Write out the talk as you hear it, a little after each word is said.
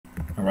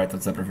Alright,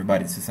 what's up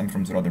everybody, this is Sam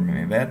from Zroder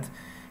MMA Bet.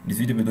 In this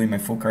video I'll be doing my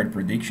full card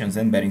predictions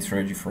and betting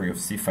strategy for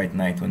UFC Fight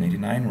Night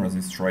 189,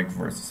 Rozenstruik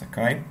versus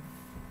SAkai.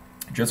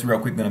 Just real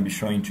quick, gonna be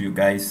showing to you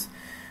guys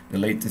the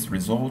latest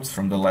results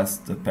from the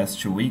past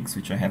 2 weeks,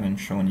 which I haven't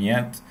shown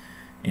yet.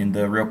 And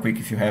real quick,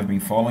 if you have been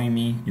following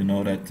me, you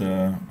know that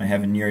I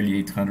have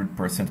nearly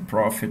 800%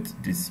 profit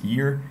this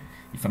year.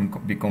 If I'm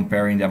be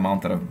comparing the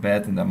amount that I've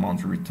bet and the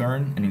amount of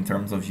return, and in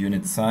terms of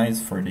unit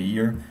size for the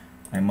year,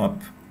 I'm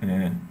up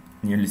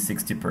nearly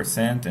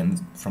 60%,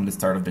 and from the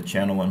start of the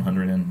channel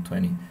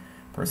 120%.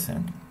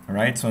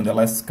 Alright, so in the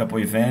last couple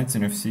events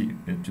in UFC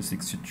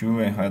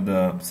 262 I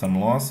had some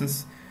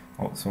losses,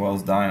 so I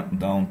was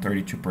down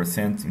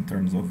 32% in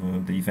terms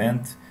of the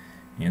event,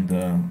 and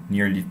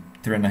nearly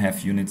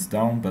 3.5 units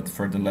down, but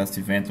for the last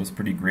event was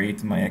pretty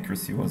great. My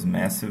accuracy was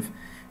massive,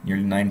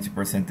 nearly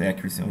 90%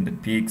 accuracy on the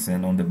picks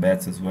and on the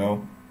bets as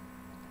well,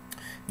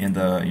 and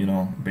you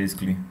know,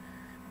 basically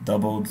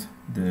doubled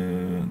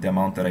the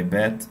amount that I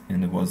bet,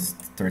 and it was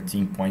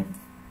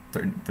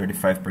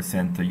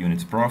 13.35%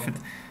 units profit.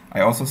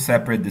 I also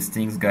separate these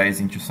things,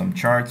 guys, into some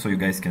charts so you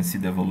guys can see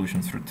the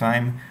evolutions through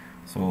time.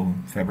 So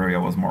February I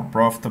was more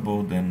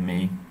profitable, then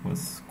May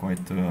was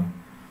quite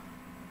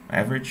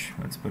average,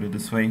 let's put it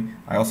this way.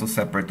 I also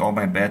separate all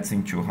my bets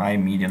into high,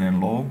 medium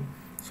and low,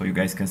 so you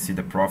guys can see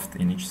the profit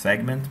in each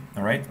segment.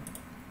 Alright,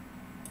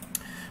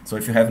 so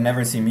if you have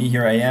never seen me,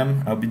 here I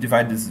am. I'll be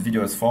dividing this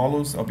video as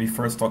follows. I'll be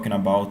first talking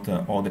about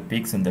all the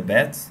picks and the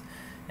bets,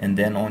 and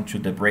then on to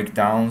the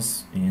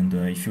breakdowns. And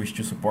if you wish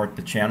to support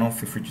the channel,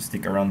 feel free to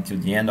stick around till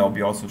the end. I'll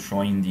be also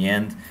showing in the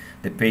end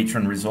the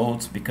Patreon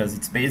results, because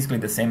it's basically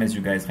the same as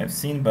you guys have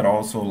seen, but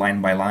also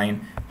line by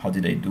line, how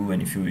did I do,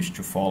 and if you wish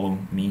to follow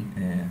me,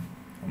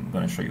 I'm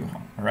gonna show you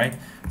how. Alright,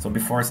 so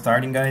before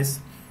starting, guys,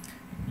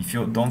 if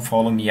you don't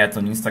follow me yet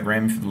on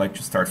Instagram, if you'd like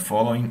to start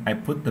following, I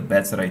put the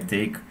bets that I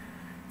take,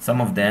 some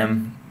of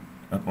them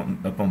up on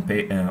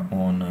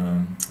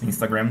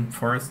Instagram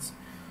first.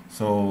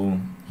 So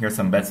here's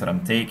some bets that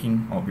I'm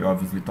taking. I'll be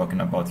obviously talking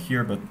about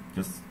here, but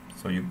just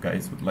so you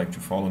guys would like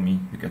to follow me,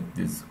 you get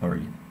this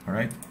early.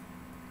 Alright,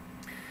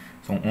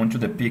 so on to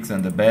the picks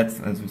and the bets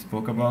as we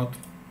spoke about.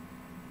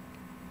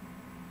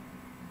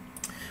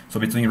 So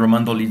between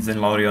Roman Dolidze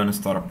and Laureano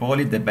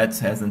Staropoli, the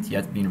bets hasn't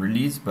yet been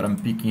released, but I'm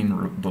picking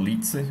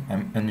Dolidze.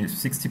 I'm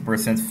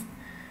 60%,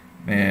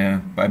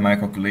 by my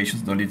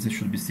calculations, Dolidze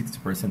should be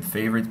 60%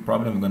 favorite.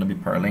 Probably I'm going to be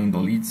parlaying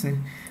Dolidze.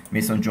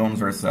 Mason Jones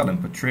versus Alan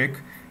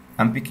Patrick.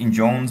 I'm picking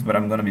Jones, but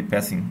I'm going to be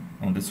passing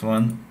on this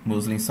one.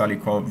 Muslim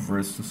Salikov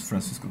versus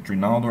Francisco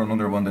Trinaldo,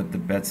 another one that the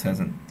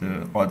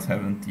odds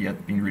haven't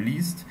yet been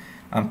released.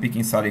 I'm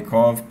picking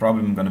Salikov,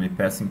 probably I'm going to be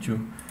passing to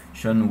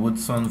Sean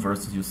Woodson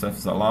versus Youseff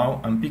Zalal.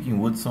 I'm picking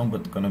Woodson,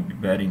 but gonna be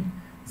betting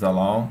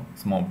Zalal,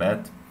 small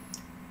bet.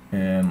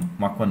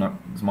 Makwan,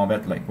 small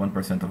bet, like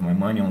 1% of my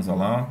money on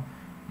Zalal.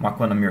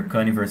 Makwan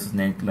Amirkhani versus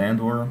Nate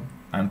Landwehr.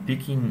 I'm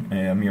picking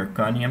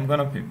Amirkhani. I'm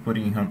gonna be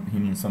putting him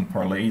in some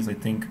parlays. I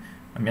think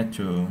I'm yet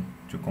to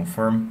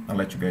confirm. I'll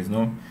let you guys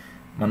know.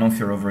 Manon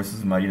Fiorot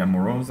versus Maryna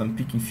Moroz. I'm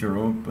picking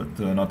Fiorot, but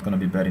not gonna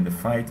be betting the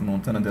fight.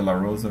 Montana de la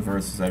Rosa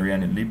versus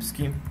Ariane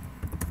Lipski.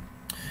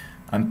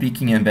 I'm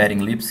picking and betting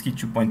Lipski,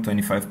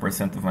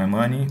 2.25% of my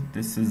money.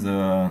 This is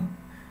the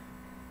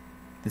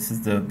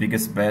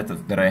biggest bet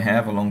that I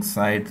have,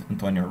 alongside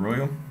Antonio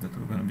Arroyo, that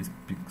we're going to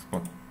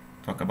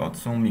talk about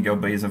soon. Miguel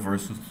Beza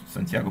versus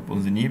Santiago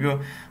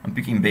Ponzinibbio. I'm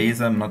picking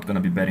Beza, I'm not going to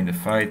be betting the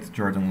fight.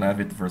 Jordan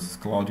Leavitt versus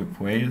Claudio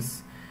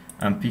Puelles.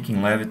 I'm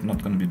picking Leavitt,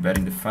 not going to be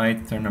betting the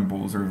fight. Turner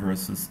Bowser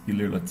versus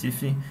Ilir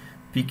Latifi.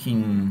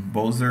 Picking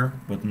Bowser,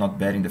 but not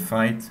betting the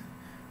fight.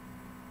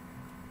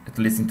 At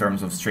least in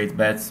terms of straight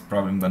bets,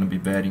 probably I'm going to be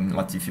betting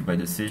Latifi by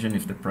decision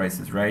if the price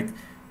is right.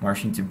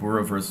 Marcin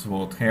Tybura versus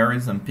Walt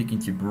Harris. I'm picking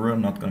Tybura,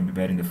 not going to be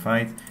betting the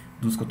fight.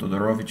 Dusko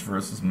Todorovic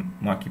versus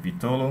Maki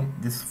Pitolo.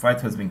 This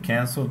fight has been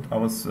cancelled. I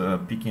was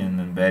picking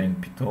and betting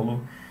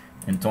Pitolo.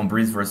 And Tom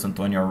Breese versus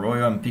Antonio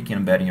Arroyo. I'm picking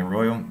and betting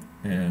Arroyo,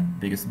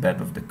 biggest bet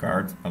of the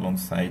card,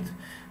 alongside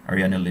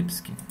Ariane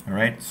Lipski.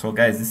 Alright, so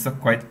guys, this is a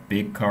quite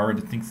big card.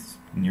 I think it's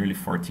nearly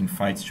 14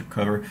 fights to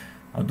cover.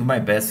 I'll do my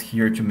best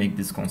here to make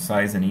this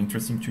concise and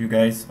interesting to you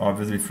guys.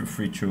 Obviously, feel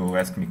free to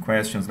ask me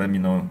questions. Let me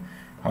know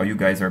how you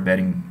guys are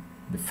betting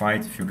the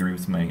fight, if you agree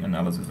with my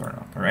analysis or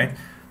not. Alright?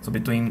 So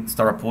between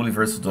Staropoli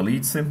versus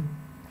Dolidze,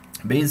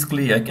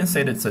 basically I can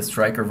say that it's a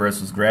striker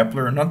versus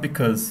grappler, not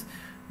because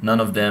none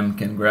of them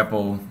can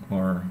grapple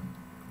or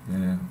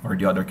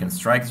the other can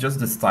strike. It's just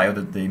the style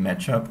that they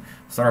match up.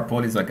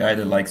 Staropoli is a guy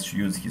that likes to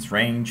use his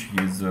range,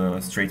 his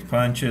straight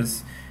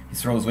punches. He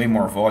throws way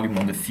more volume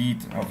on the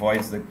feet,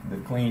 avoids the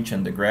clinch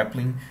and the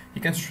grappling. He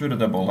can shoot a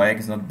double leg,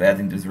 he's not bad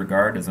in this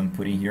regard, as I'm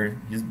putting here.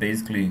 He's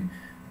basically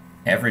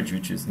average,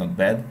 which is not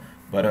bad,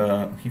 but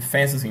he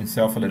fancies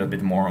himself a little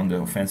bit more on the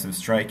offensive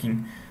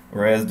striking.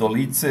 Whereas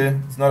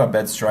Dolidze is not a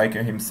bad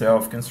striker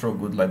himself, can throw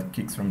good leg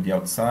kicks from the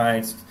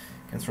outside,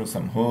 can throw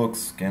some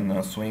hooks,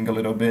 can swing a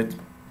little bit.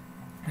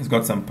 He's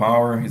got some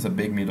power, he's a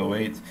big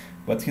middleweight,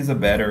 but he's a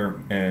better,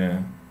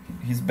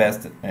 his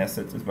best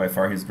asset is by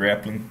far his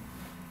grappling.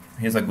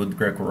 He's a good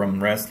Greco-Roman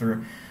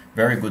wrestler.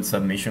 very good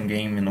submission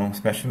game, you know,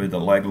 especially with the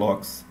leg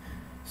locks.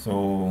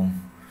 So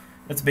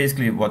that's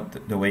basically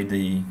what the way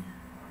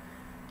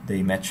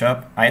they match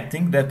up. I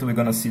think that we're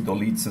gonna see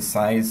Dolidze's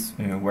size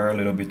wear a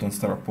little bit on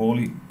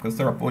Staropoli, because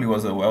Staropoli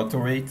was a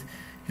welterweight.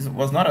 He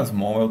was not a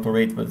small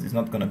welterweight, but he's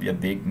not gonna be a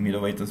big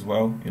middleweight as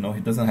well. You know,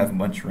 he doesn't have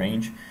much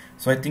range.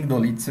 So I think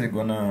Dolidze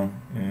gonna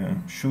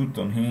shoot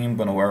on him,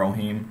 gonna wear on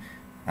him.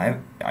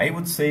 I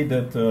would say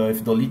that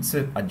if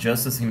Dolidze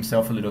adjusts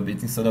himself a little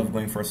bit instead of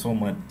going for so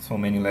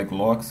many leg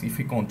locks, if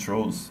he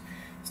controls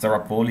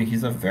Staropoli,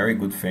 he's a very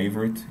good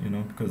favorite, you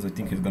know, because I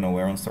think he's gonna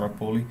wear on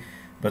Staropoli.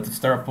 But if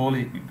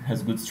Staropoli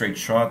has good straight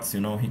shots,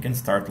 you know, he can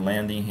start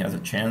landing, he has a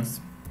chance.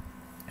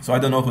 So I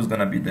don't know who's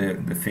gonna be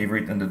the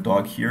favorite and the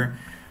dog here.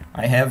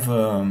 I have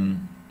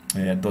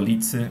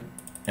Dolidze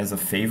as a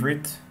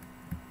favorite.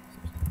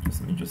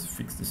 Let me just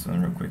fix this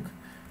one real quick.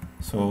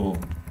 So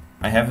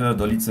I have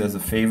Dolidze as a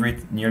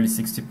favorite, nearly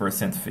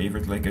 60%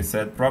 favorite, like I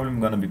said. Probably I'm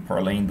gonna be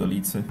parlaying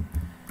Dolidze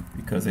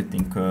because I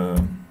think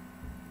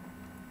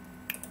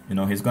you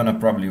know, he's gonna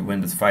probably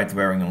win this fight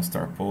wearing on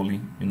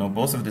Staropoli. You know,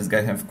 both of these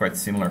guys have quite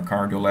similar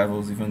cardio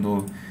levels, even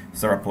though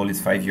Staropoli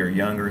is 5 years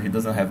younger. He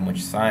doesn't have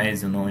much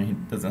size, you know, and he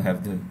doesn't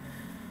have the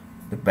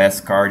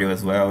best cardio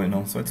as well, you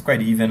know. So it's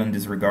quite even in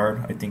this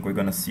regard. I think we're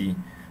gonna see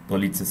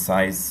Dolidze's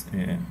size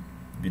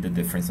be the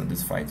difference in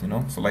this fight, you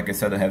know. So like I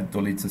said, I have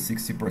Dolidze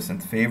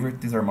 60%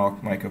 favorite. These are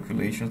my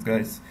calculations,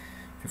 guys.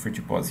 Feel free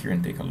to pause here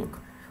and take a look.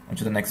 On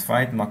to the next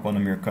fight, Makwan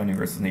Amirkhani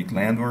versus Nate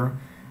Landwehr.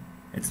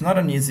 It's not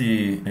an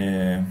easy,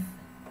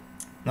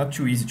 not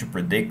too easy to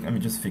predict. Let me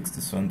just fix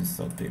this one, this is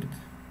outdated.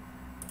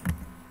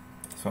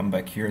 So I'm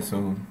back here,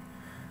 so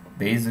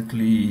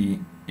basically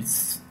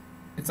it's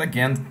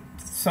again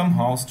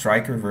somehow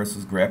striker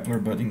versus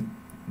grappler, but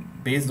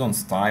based on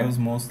styles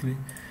mostly.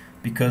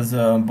 Because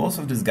both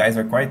of these guys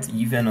are quite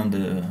even on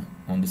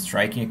the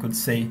striking, I could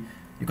say.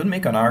 You could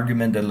make an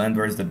argument that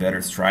Landwehr is the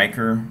better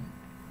striker.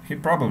 He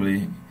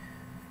probably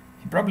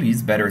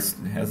is better,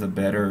 has a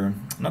better,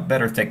 not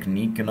better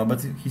technique, you know,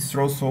 but he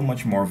throws so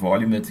much more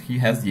volume that he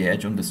has the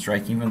edge on the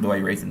striking, even though I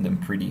rated them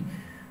pretty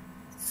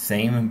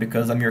same,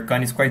 because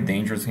Amirkhani is quite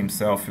dangerous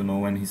himself, you know,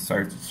 when he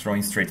starts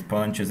throwing straight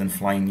punches and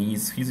flying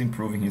knees. He's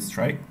improving his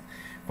strike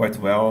quite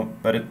well,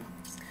 but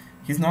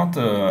he's not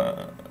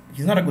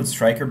a good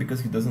striker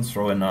because he doesn't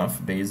throw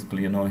enough,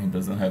 basically, you know, he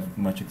doesn't have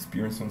much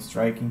experience on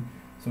striking.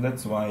 So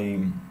that's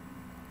why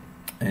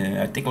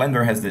I think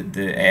Landwehr has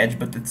the edge,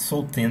 but it's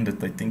so thin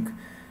that I think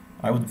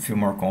I would feel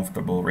more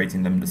comfortable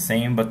rating them the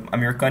same. But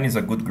Amirkhani is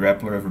a good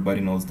grappler,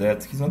 everybody knows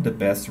that. He's not the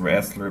best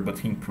wrestler, but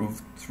he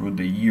improved through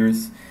the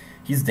years.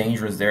 He's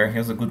dangerous there, he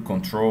has a good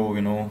control,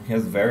 you know, he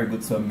has very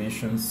good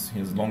submissions, he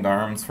has long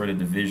arms for the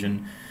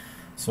division.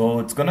 So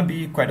it's gonna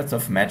be quite a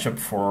tough matchup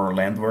for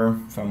Landwehr,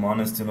 if I'm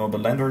honest, you know.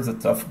 But Landwehr is a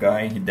tough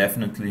guy. He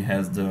definitely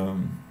has the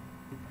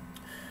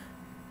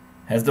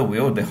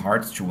will, the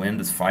heart to win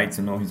this fight.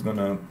 You know, he's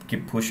gonna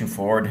keep pushing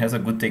forward. Has a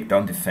good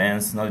takedown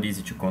defense. It's not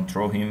easy to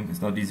control him.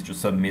 It's not easy to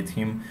submit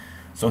him.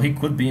 So he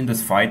could be in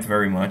this fight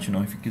very much. You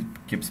know, if he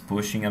keeps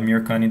pushing.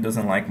 Amirkhani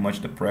doesn't like much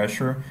the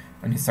pressure.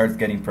 When he starts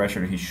getting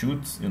pressure, he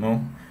shoots. You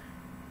know,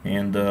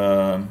 and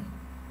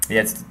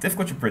yeah, it's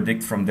difficult to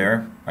predict from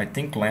there. I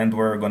think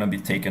Landwehr gonna be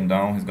taken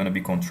down. He's gonna be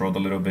controlled a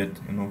little bit,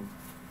 you know.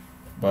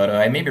 But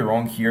I may be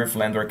wrong here. If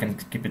Landwehr can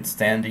keep it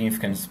standing, if he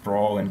can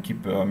sprawl and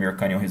keep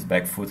Amirkhani on his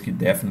back foot, he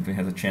definitely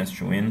has a chance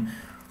to win.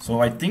 So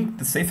I think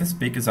the safest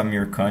pick is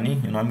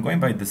Amirkhani. You know, I'm going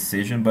by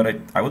decision,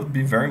 but I would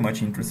be very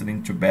much interested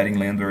into betting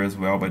Landwehr as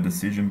well by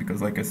decision,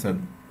 because like I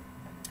said,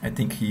 I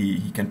think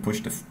he can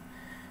push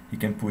he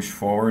can push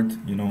forward.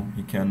 You know,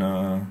 he can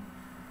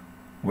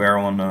wear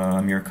on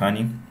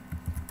Amirkhani.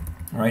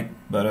 Right,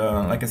 but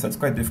like I said, it's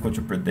quite difficult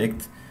to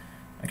predict.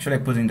 Actually, I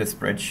put in the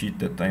spreadsheet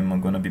that I'm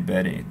gonna be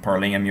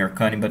parlaying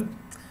Amirkhani, but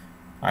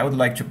I would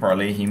like to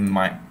parlay him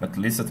at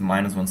least at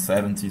minus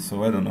 170.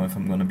 So I don't know if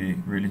I'm gonna be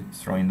really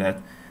throwing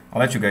that. I'll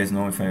let you guys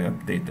know if I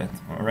update that.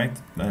 All right,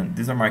 and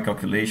these are my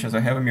calculations. I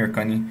have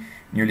Amirkhani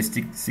nearly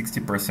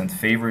 60%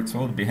 favorite,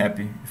 so I'll be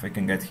happy if I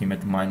can get him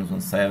at minus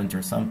 170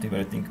 or something. But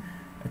I think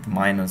at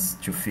minus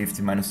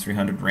 250, minus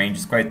 300 range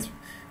is quite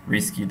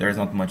risky. There's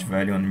not much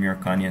value on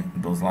Amirkhani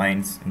at those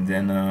lines. And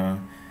then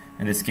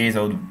in this case,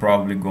 I would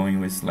probably going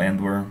with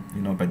Landwehr,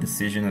 you know, by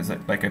decision, as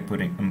like I'm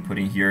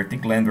putting here. I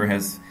think Landwehr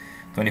has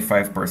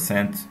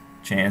 25%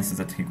 chances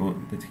that he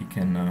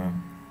can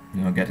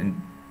you know,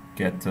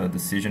 get a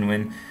decision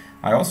win.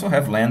 I also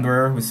have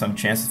Landwehr with some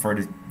chances for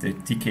the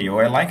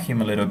TKO. I like him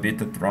a little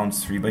bit at round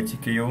 3 by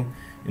TKO,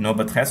 you know,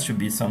 but has to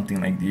be something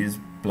like this,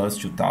 plus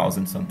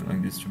 2,000, something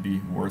like this, to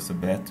be worth a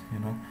bet, you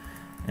know.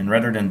 And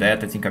rather than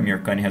that, I think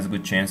Amirkhani has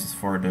good chances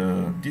for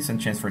decent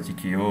chance for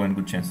TKO and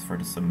good chances for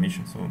the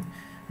submission. So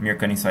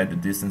Amirkhani inside the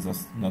distance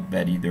was not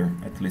bad either,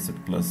 at least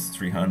at plus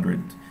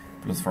 300,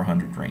 plus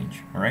 400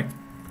 range. All right.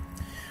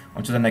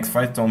 On to the next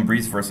fight,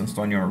 Breese versus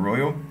Antonio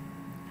Arroyo.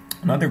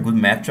 Another good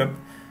matchup.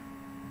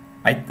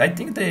 I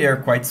think they are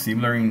quite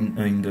similar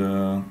in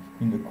the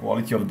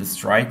quality of the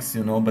strikes,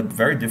 you know, but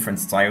very different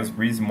styles.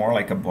 Breese more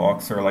like a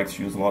boxer, likes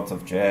to use lots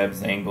of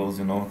jabs, angles,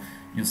 you know.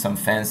 use some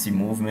fancy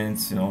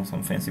movements, you know,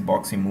 some fancy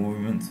boxing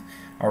movements.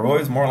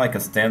 Arroyo is more like a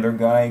standard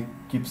guy,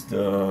 keeps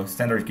the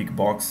standard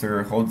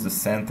kickboxer, holds the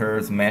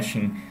center,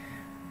 smashing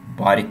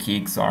body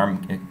kicks,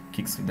 arm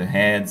kicks to the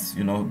heads,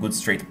 you know, good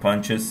straight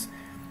punches.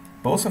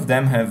 Both of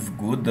them have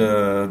good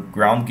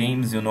ground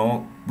games, you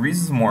know.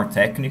 Breese is more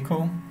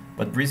technical,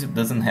 but Breese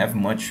doesn't have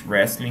much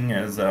wrestling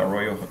as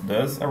Arroyo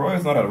does. Arroyo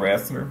is not a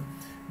wrestler,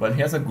 but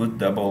he has a good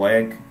double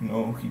leg, you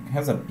know.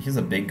 He's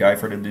a big guy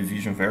for the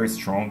division, very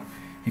strong.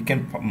 He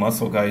can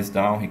muscle guys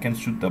down, he can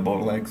shoot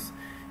double legs,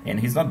 and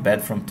he's not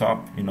bad from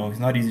top, you know. He's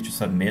not easy to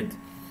submit.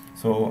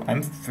 So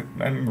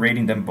I'm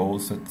rating them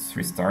both at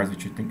 3 stars,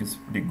 which I think is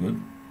pretty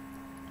good.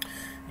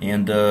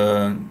 And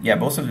yeah,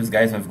 both of these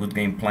guys have good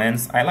game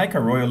plans. I like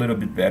Arroyo a little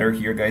bit better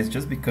here, guys,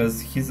 just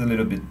because he's a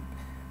little bit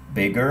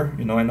bigger.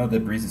 You know, I know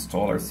that Breese is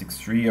taller,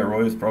 6'3".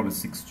 Arroyo is probably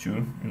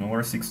 6'2", you know,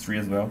 or 6'3"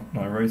 as well.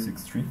 No, Arroyo is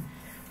 6'3".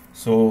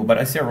 So, but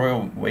I see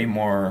Arroyo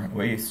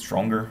way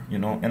stronger, you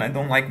know, and I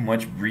don't like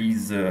much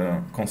Breese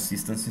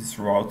consistency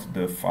throughout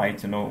the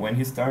fight, you know. When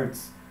he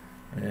starts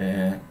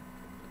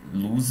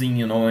losing,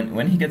 you know, and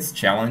when he gets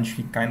challenged,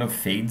 he kind of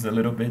fades a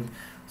little bit.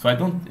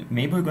 So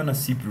maybe we're gonna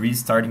see Breese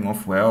starting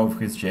off well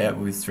with his jab,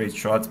 with his straight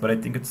shots, but I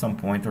think at some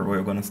point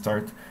Arroyo gonna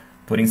start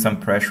putting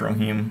some pressure on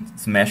him,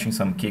 smashing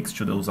some kicks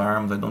to those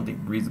arms. I don't think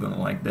Breese is gonna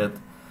like that.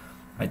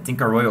 I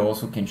think Arroyo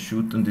also can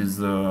shoot on this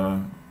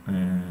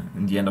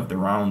in the end of the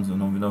rounds, you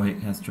know he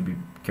has to be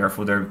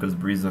careful there because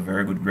Breese is a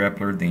very good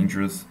grappler,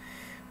 dangerous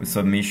with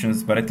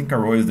submissions. But I think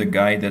Arroyo is the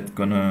guy that's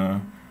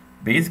gonna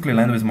basically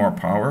land with more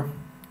power,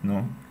 you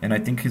know, and I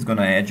think he's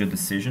gonna edge a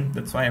decision.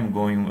 That's why I'm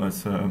going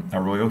with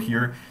Arroyo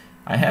here.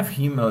 I have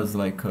him as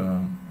like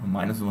a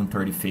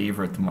 -130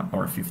 favorite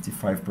or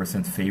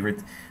 55%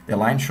 favorite. The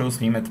line shows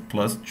him at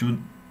 +2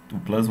 to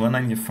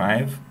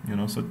 +195, you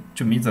know, so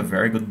to me it's a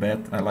very good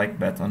bet. I like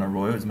bet on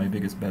Arroyo, it's my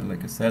biggest bet,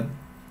 like I said.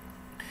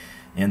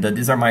 And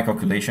these are my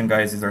calculation,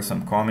 guys. These are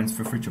some comments.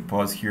 Feel free to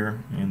pause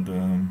here. And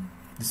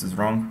this is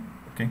wrong,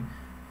 okay?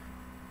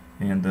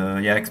 And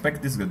yeah, I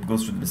expect this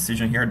goes to the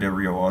decision here. The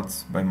real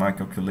odds by my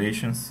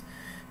calculations,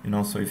 you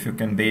know. So if you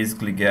can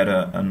basically get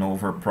an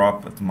over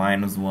prop at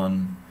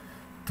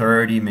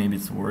 -130, maybe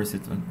it's worth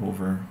it,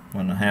 over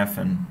 1.5,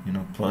 and you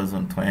know,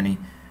 +120,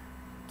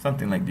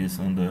 something like this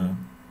on the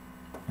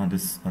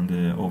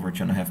over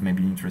 2.5,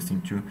 maybe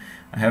interesting too.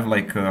 I have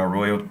like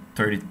Arroyo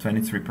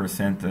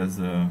 23%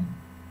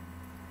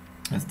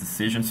 as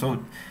decision. So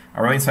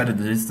Arroyo inside the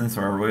distance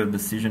or Arroyo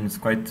decision is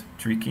quite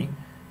tricky,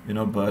 you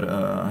know, but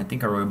I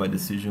think Arroyo by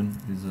decision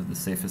is the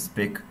safest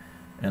pick.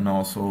 And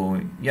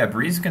also, yeah,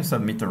 Breese can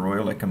submit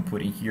Arroyo like I'm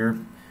putting here.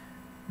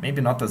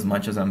 Maybe not as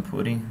much as I'm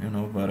putting, you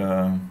know, but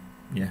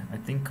yeah, I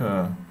think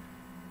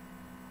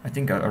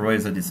Arroyo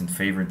is a decent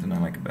favorite, and I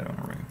like a bet on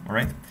Arroyo. All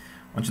right,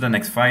 on to the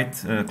next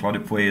fight,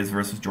 Claudio Puelles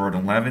versus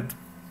Jordan Leavitt.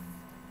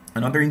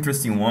 Another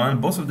interesting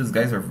one. Both of these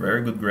guys are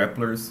very good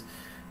grapplers.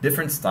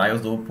 Different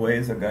styles though.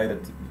 Puelles, a guy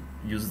that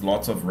uses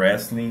lots of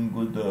wrestling,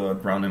 good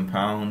ground and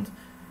pound,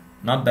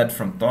 not bad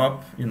from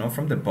top, you know.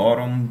 From the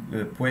bottom,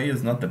 Puelles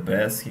is not the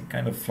best. He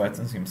kind of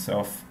flattens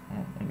himself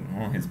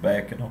on his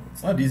back, you know.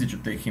 It's not easy to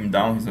take him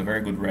down. He's a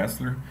very good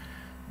wrestler,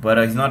 but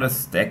he's not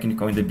as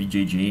technical in the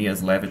BJJ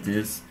as Leavitt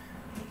is.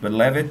 But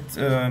Leavitt,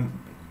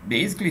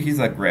 basically, he's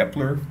a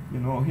grappler, you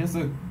know. He has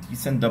a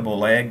decent double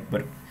leg,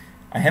 but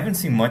I haven't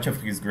seen much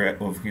of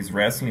his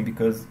wrestling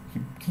because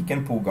he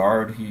can pull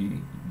guard.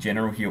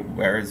 Generally he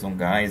wears on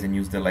guys and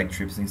use the leg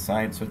trips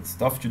inside, so it's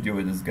tough to deal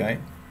with this guy.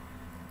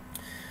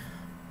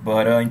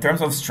 But in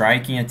terms of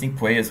striking, I think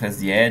Puelles has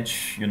the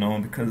edge, you know,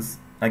 because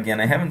again,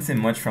 I haven't seen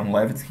much from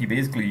Leavitt. He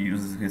basically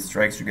uses his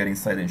strikes to get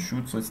inside and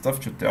shoot, so it's tough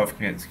to tell if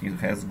he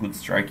has good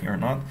striking or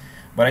not.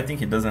 But I think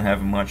he doesn't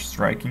have much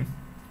striking,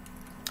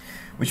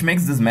 which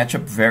makes this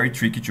matchup very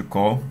tricky to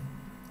call,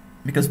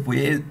 because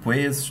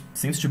Puelles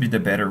seems to be the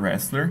better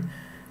wrestler,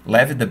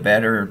 Leavitt the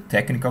better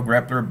technical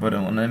grappler, but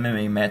an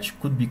MMA match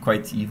could be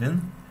quite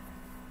even.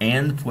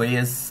 And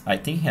Puelles, I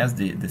think, has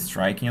the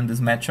striking on this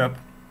matchup.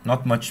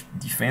 Not much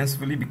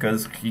defensively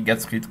because he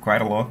gets hit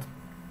quite a lot.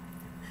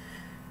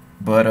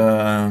 But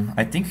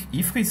I think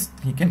if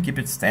he can keep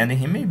it standing,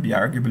 he may be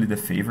arguably the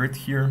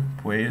favorite here,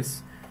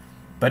 Puelles.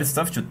 But it's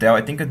tough to tell.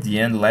 I think at the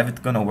end,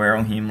 Leavitt gonna wear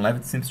on him.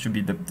 Leavitt seems to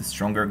be the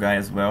stronger guy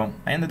as well.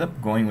 I ended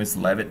up going with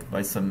Leavitt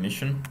by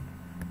submission.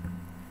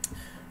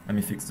 Let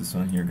me fix this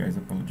one here, guys. I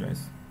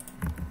apologize.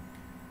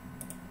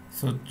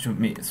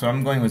 So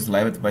I'm going with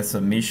Leavitt by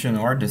submission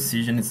or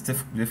decision. It's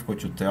difficult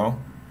to tell.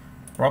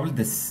 Probably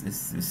this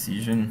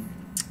decision,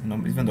 you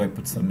know, even though I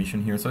put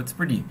submission here, so it's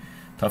pretty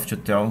tough to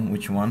tell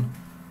which one,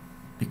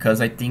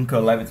 because I think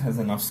Leavitt has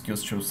enough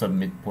skills to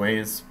submit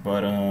Puelles.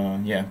 But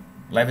yeah,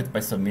 Leavitt by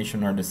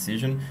submission or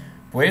decision.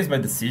 Puelles by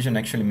decision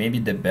actually maybe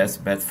the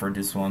best bet for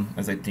this one,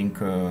 as I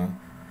think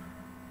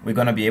we're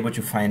gonna be able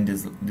to find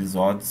these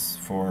odds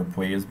for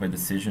Puelles by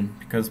decision,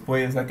 because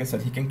Puelles, like I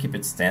said, he can keep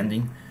it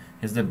standing.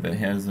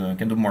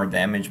 Can do more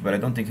damage, but I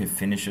don't think he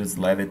finishes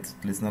Leavitt.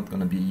 At least not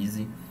gonna be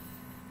easy,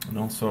 you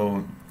know.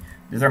 So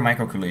these are my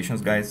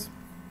calculations, guys.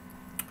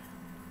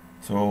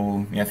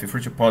 So yeah, feel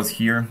free to pause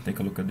here,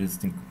 take a look at this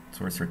thing,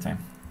 source your time.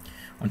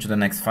 On to the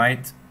next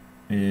fight.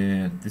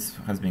 This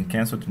has been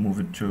cancelled. Move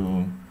it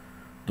to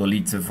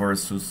Dolidze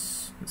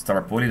versus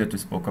Staropoli that we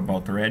spoke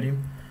about already.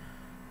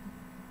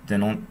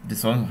 Then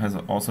this one has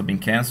also been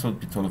cancelled.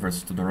 Pitolo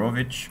versus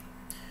Todorovic.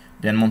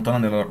 Then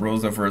Montana de la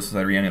Rosa versus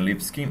Ariane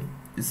Lipski.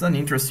 This is an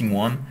interesting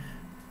one.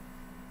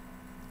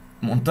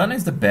 Montana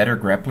is the better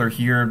grappler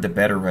here, the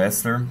better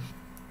wrestler,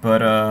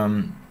 but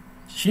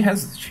she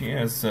has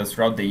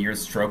throughout the years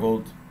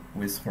struggled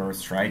with her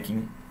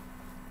striking.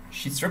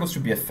 She struggles to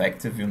be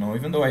effective, you know,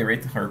 even though I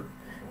rate her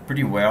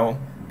pretty well,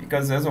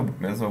 because as a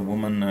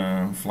woman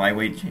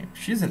flyweight,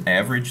 she's an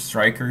average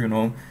striker, you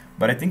know,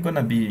 but I think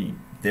gonna be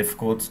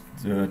difficult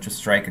to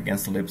strike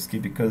against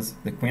Lipski, because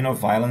the Queen of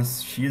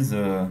Violence,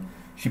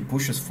 she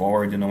pushes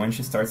forward, you know. When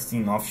she starts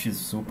teeing off, she's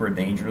super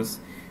dangerous.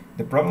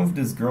 The problem with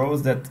this girl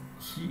is that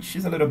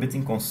she's a little bit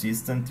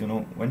inconsistent, you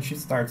know. When she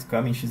starts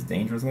coming, she's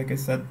dangerous, like I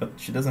said, but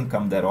she doesn't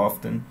come that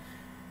often.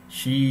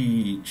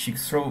 She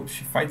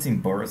fights in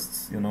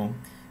bursts, you know,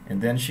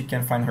 and then she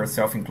can find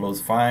herself in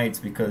close fights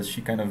because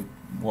she kind of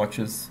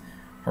watches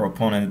her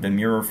opponent in the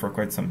mirror for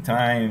quite some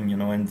time, you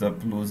know, ends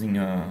up losing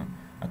a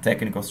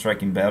technical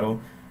striking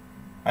battle.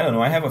 I don't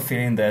know, I have a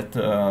feeling that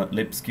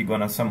Lipski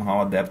gonna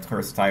somehow adapt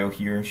her style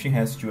here. She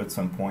has to at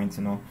some point,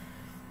 you know,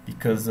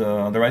 because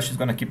otherwise she's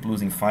gonna keep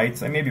losing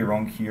fights. I may be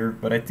wrong here,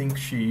 but I think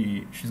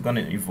she's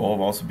gonna evolve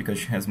also because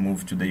she has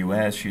moved to the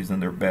US. She's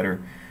under better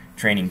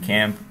training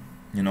camp,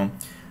 you know.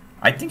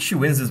 I think she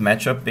wins this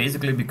matchup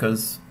basically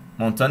because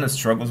Montana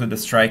struggles with the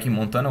striking.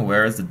 Montana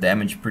wears the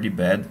damage pretty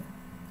bad,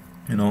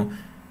 you know.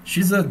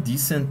 She's a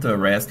decent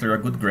wrestler, a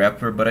good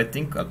grappler, but I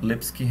think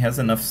Lipski has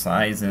enough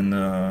size, and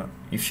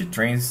if she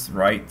trains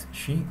right,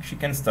 she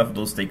can stuff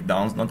those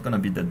takedowns. Not gonna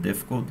be that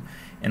difficult.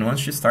 And once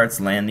she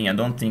starts landing, I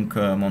don't think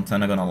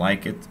Montana gonna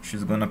like it.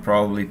 She's gonna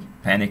probably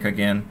panic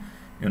again,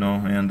 you know,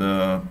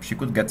 and she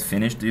could get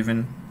finished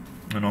even,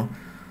 you know.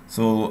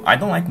 So I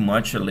don't like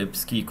much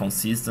Lipski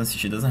consistency.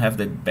 She doesn't have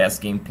the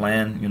best game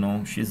plan, you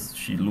know.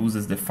 She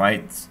loses the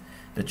fights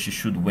that she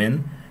should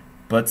win.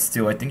 But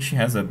still, I think she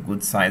has a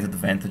good size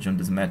advantage on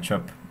this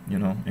matchup, you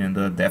know, and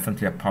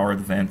definitely a power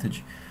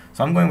advantage.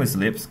 So I'm going with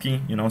Lipski,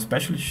 you know,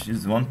 especially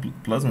she's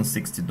plus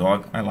 160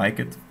 dog. I like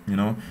it, you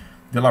know.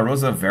 De La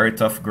Rosa, a very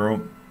tough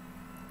girl.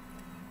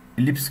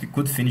 Lipski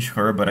could finish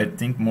her, but I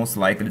think most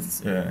likely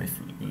if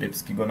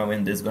Lipski gonna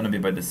win this, gonna be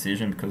by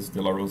decision because De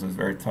La Rosa is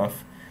very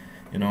tough,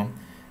 you know.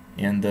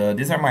 And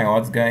these are my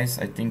odds, guys.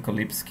 I think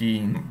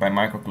Lipski, by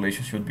my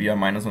calculation, should be a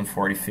minus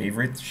 140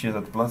 favorite. She's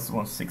at plus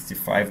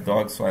 165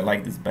 dog, so I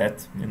like this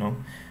bet, you know.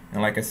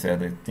 And like I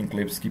said, I think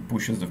Lipski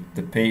pushes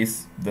the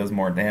pace, does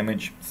more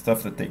damage,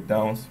 stuffs the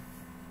takedowns,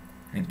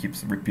 and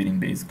keeps repeating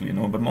basically, you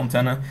know. But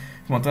Montana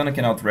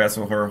can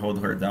out-wrestle her,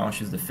 hold her down.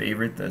 She's the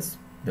favorite, as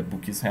the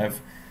bookies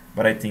have.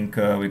 But I think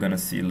we're going to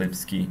see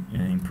Lipski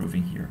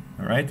improving here,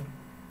 all right?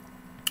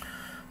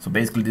 So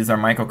basically, these are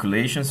my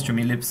calculations. To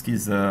me, Lipski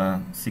is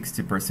a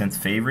 60%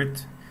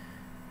 favorite.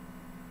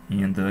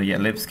 And yeah,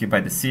 Lipski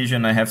by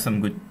decision. I have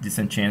some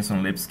decent chance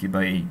on Lipski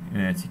by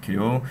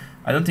TKO.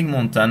 I don't think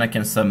Montana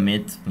can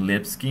submit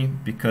Lipski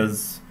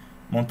because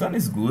Montana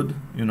is good,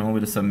 you know,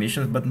 with the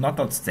submissions, but not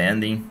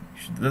outstanding.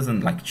 She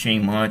doesn't like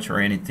chain much or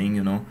anything,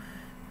 you know.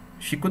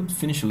 She could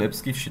finish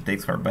Lipski if she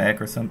takes her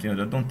back or something.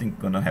 I don't think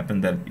it's gonna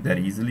happen that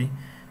easily,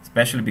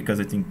 especially because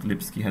I think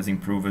Lipski has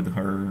improved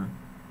her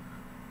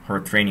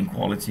training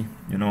quality,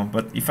 you know.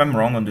 But if I'm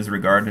wrong on this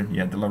regard,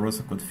 yeah, De La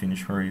Rosa could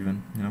finish her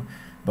even, you know.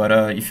 But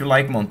if you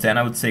like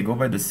Montana, I would say go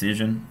by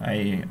decision.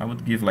 I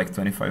would give like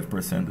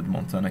 25% that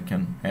Montana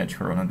can edge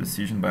her on a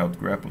decision by out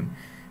grappling,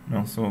 you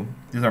know. So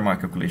these are my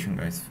calculations,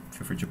 guys.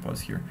 Feel free to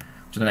pause here.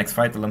 To the next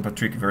fight, Alan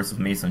Patrick versus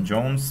Mason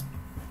Jones.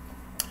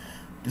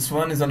 This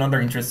one is another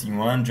interesting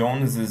one.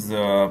 Jones is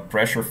a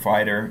pressure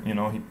fighter, you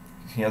know.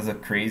 He has a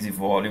crazy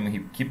volume. He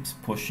keeps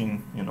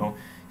pushing, you know.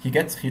 He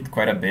gets hit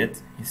quite a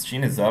bit. His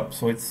chin is up,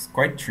 so it's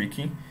quite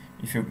tricky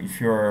if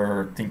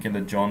you're thinking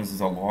that Jones is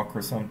a lock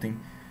or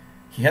something.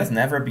 He has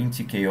never been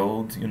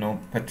TKO'd, you know.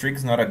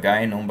 Patrick's not a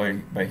guy known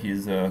by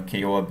his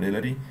KO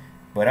ability,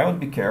 but I would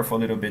be careful a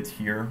little bit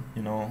here,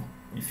 you know.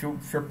 If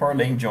you're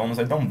parlaying Jones,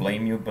 I don't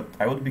blame you, but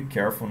I would be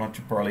careful not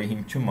to parlay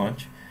him too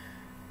much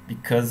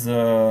because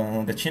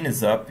the chin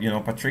is up, you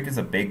know. Patrick is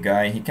a big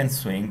guy. He can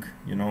swing,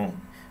 you know.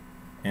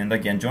 And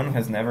again, Jones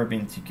has never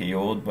been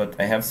TKO'd, but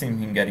I have seen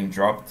him getting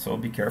dropped, so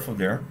be careful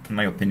there, in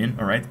my opinion,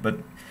 alright? But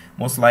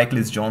most likely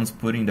it's Jones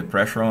putting the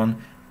pressure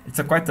on. It's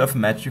a quite tough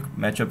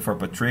matchup for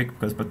Patrick,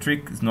 because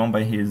Patrick is known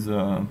by his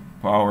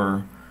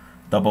power,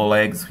 double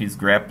legs, his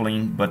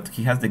grappling, but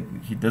he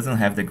doesn't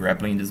have the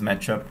grappling in this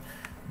matchup.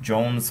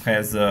 Jones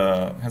has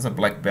a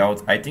black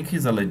belt. I think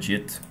he's a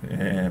legit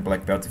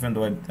black belt, even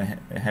though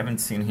I haven't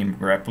seen him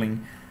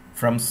grappling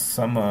from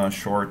some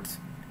short...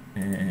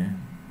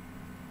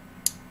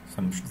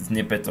 some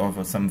snippet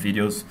of some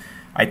videos.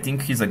 I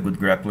think he's a good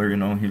grappler, you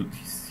know.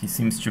 He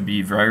seems to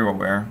be very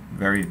aware,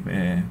 very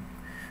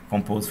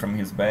composed from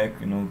his back,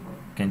 you know.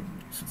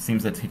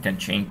 Seems that he can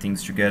chain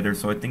things together.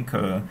 So I think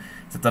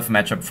it's a tough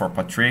matchup for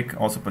Patrick.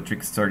 Also,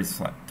 Patrick's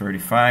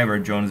 35, or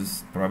Jones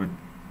is probably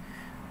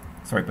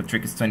sorry,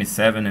 Patrick is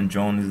 27 and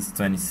Jones is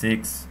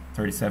 26,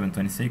 37,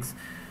 26.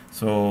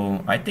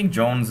 So I think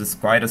Jones is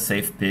quite a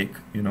safe pick.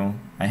 You know,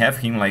 I have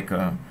him like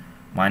a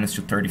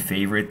 -230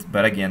 favorite,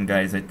 but again,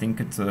 guys, I think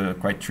it's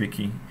quite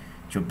tricky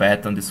to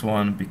bet on this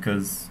one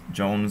because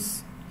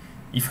Jones,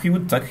 if he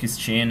would tuck his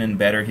chin and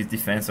better his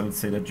defense, I would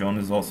say that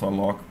Jones is also a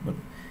lock, but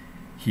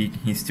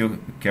he still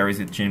carries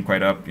his chin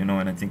quite up, you know,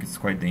 and I think it's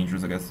quite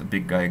dangerous against a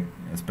big guy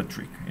as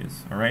Patrick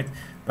is, alright?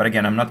 But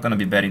again, I'm not going to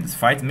be betting this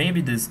fight.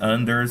 Maybe these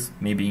unders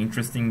may be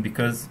interesting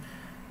because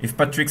if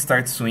Patrick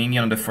starts swinging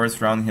on the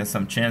first round, he has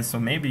some chance. So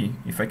maybe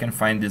if I can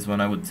find this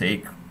one, I would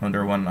take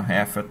under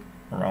 1.5 at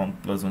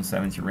around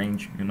 +170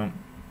 range, you know.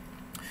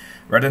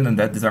 Rather than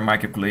that, these are my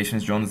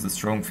calculations. Jones is a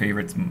strong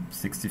favorite,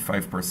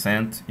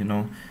 65%, you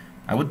know.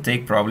 I would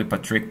take probably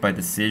Patrick by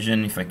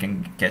decision if I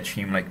can catch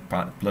him like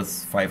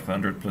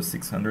 +500,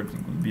 +600.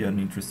 It would be an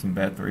interesting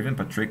bet, or even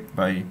Patrick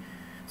by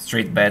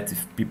straight bet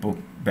if people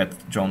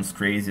bet Jones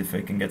crazy. If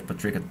I can get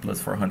Patrick at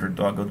 +400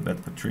 dog, I would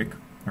bet Patrick.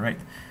 All right.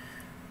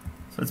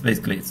 So that's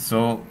basically it.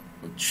 So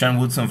Sean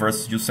Woodson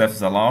versus Youseff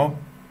Zalal.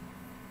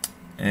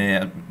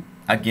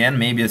 Again,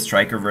 maybe a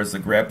striker versus a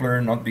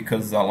grappler, not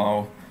because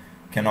Zalal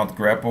cannot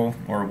grapple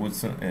or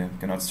Woodson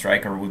cannot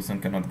strike or Woodson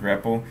cannot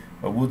grapple.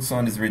 But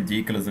Woodson is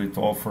ridiculously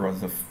tall for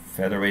as a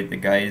featherweight. The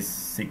guy is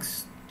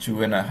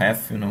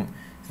 6'2.5", you know.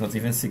 He's not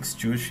even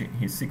 6'2",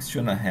 he's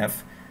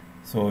 6'2.5".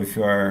 So if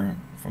you are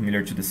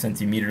familiar to the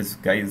centimeters,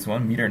 guy is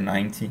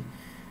 1.90 m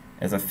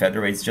as a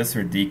featherweight. It's just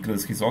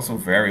ridiculous. He's also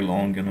very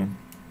long, you know.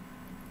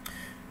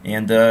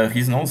 And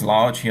he's no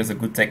slouch. He has a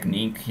good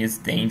technique. He's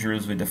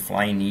dangerous with the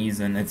flying knees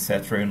and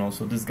etc. You know,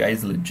 so this guy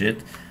is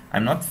legit.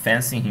 I'm not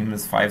fancying him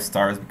as 5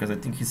 stars because I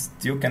think he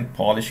still can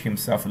polish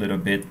himself a little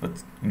bit.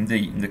 But in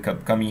the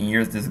coming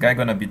years, this guy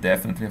gonna be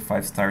definitely a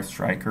 5-star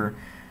striker,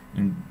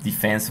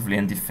 defensively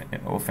and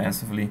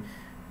offensively.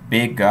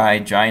 Big guy,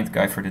 giant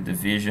guy for the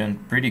division.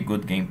 Pretty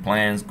good game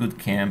plans, good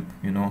camp.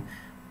 You know.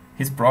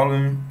 His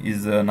problem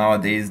is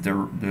nowadays the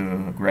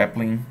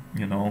grappling,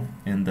 you know,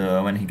 and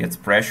when he gets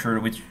pressure,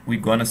 which we're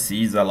gonna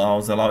see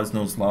Zalal. Zalal is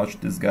no slouch.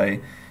 This guy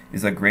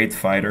is a great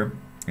fighter,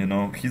 you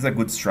know. He's a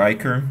good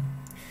striker,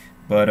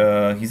 but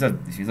he's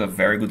a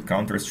very good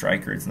counter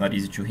striker. It's not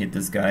easy to hit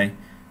this guy,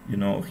 you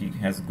know. He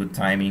has good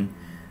timing.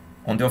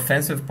 On the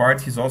offensive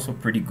part, he's also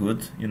pretty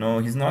good, you know.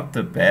 He's not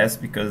the best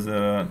because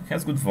he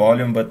has good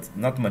volume, but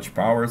not much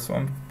power. So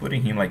I'm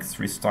putting him like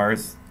 3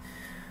 stars.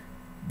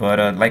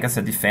 But like I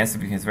said,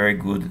 defensively he's very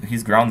good.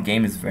 His ground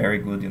game is very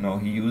good. You know,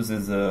 he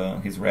uses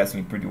his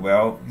wrestling pretty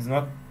well.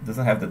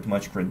 Doesn't have that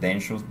much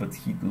credentials, but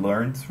he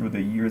learned through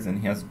the years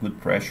and he has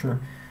good pressure.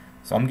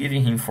 So I'm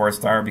giving him 4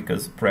 star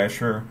because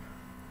pressure,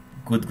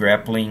 good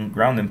grappling,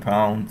 ground and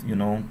pound. You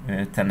know,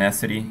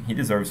 tenacity. He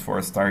deserves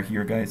 4 star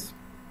here, guys.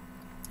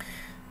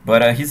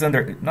 But he's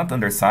not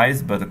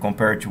undersized, but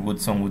compared to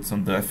Woodson,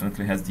 Woodson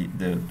definitely has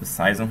the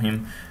size on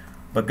him.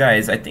 But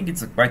guys, I think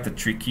it's quite a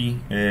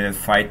tricky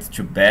fight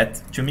to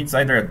bet. To me, it's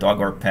either a dog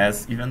or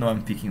pass, even though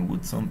I'm picking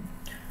Woodson.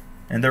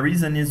 And the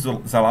reason is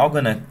Zalal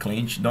gonna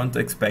clinch. Don't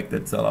expect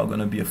that Zalal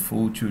gonna be a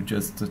fool to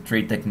just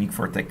trade technique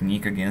for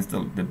technique against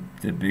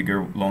the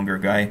bigger, longer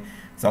guy.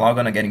 Zalal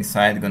gonna get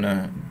inside,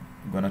 gonna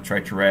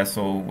try to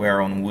wrestle, wear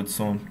on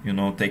Woodson, you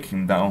know, take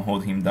him down,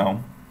 hold him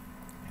down.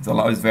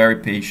 Zalal is very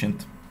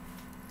patient.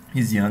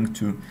 He's young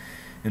too.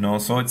 You know,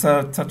 so it's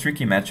a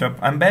tricky matchup.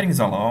 I'm betting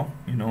Zalal,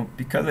 you know,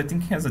 because I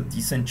think he has a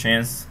decent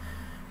chance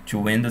to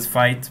win this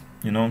fight.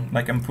 You know,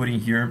 like I'm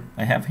putting here,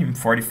 I have him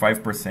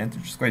 45%,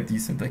 which is quite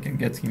decent. I can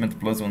get him at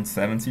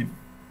 +170.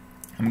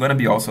 I'm gonna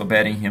be also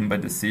betting him by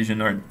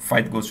decision, or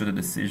fight goes to the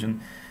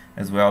decision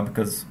as well,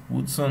 because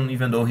Woodson,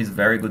 even though he's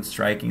very good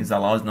striking,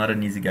 Zalal is not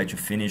an easy guy to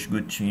finish.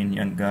 Good chin,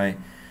 young guy,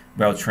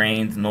 well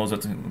trained, knows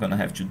what he's gonna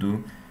have to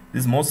do.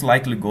 This most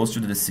likely goes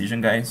to the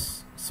decision,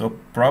 guys. So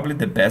probably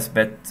the best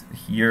bet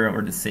here,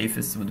 or the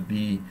safest, would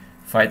be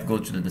fight go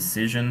to the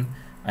decision.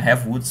 I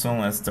have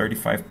Woodson as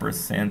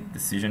 35%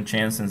 decision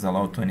chance and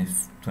Zalal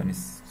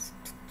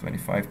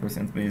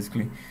 25%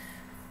 basically.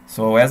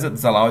 So as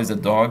Zalal is a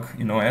dog,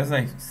 you know, as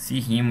I see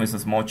him with a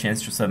small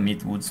chance to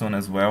submit Woodson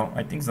as well,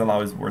 I think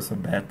Zalal is worth a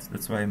bet.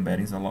 That's why I'm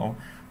betting Zalal.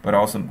 But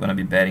also I'm gonna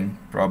be betting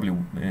probably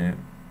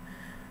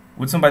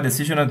Woodson by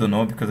decision, I don't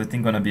know, because I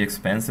think gonna be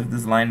expensive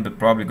this line, but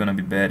probably gonna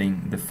be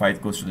betting the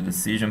fight goes to the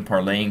decision,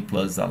 parlaying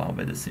plus Zalal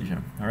by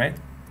decision. Alright?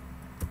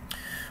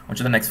 On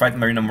to the next fight,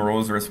 Maryna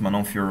Moroz versus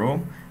Manon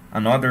Fiorot.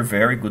 Another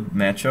very good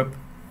matchup.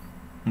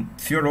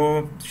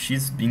 Fiorot,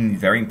 she's been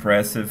very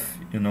impressive.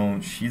 You know,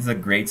 she's a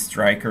great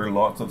striker,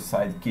 lots of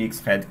side kicks,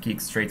 head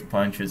kicks, straight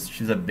punches.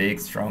 She's a big,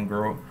 strong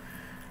girl.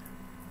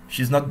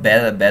 She's not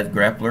a bad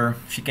grappler.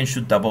 She can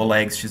shoot double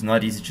legs. She's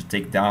not easy to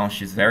take down.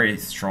 She's very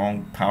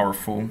strong,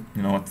 powerful,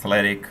 you know,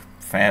 athletic,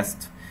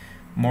 fast.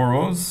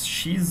 Moroz,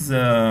 she's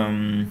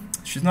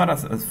not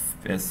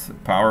as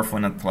powerful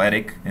and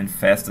athletic and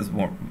fast as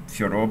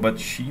Fiorot, but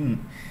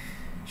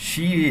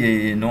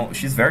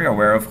she's very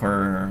aware of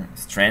her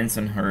strengths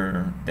and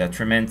her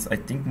detriments. I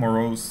think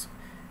Moroz,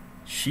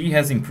 she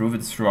has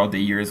improved throughout the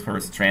years her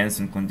strengths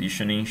and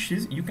conditioning.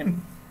 You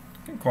can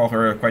can call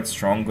her quite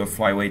strong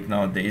flyweight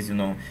nowadays. You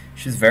know,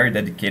 she's very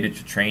dedicated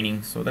to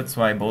training, so that's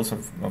why both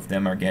of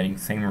them are getting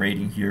same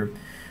rating here.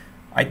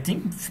 I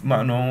think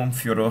Manon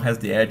Fiorot has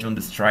the edge on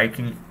the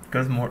striking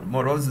because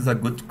Moroz is a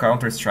good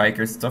counter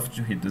striker. It's tough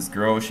to hit this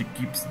girl. She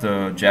keeps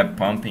the jab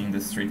pumping,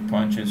 the straight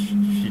punches.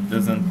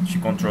 She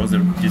controls the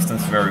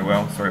distance very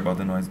well. Sorry about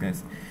the noise,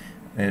 guys.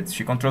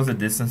 She controls the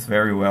distance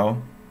very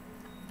well,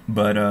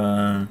 but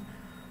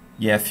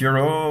yeah,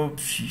 Fiorot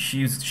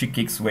she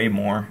kicks way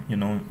more, you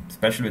know,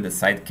 especially with the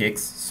side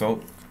kicks.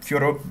 So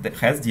Fiorot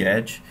has the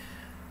edge,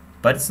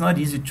 but it's not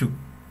easy to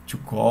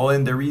call,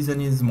 and the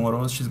reason is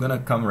Moroz, she's gonna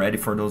come ready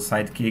for those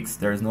side kicks.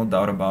 There's no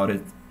doubt about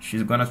it.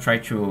 She's gonna try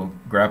to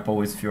grapple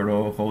with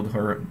Fiorot, hold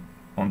her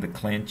on the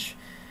clinch.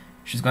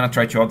 She's gonna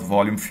try to out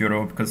volume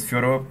Fiorot because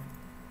Fiorot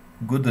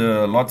good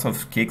lots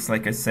of kicks,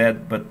 like I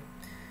said, but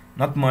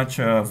not much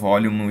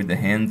volume with the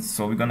hands.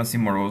 So we're gonna see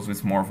Moroz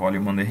with more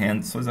volume on the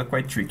hands. So it's a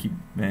quite tricky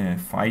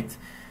fight.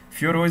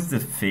 Fiorot is the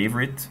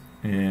favorite.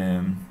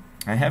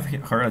 I have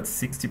her at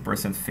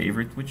 60%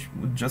 favorite, which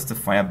would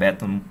justify a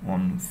bet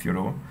on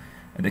Fiorot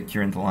at the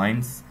current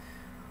lines.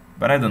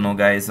 But I don't know,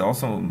 guys.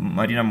 Also,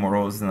 Maryna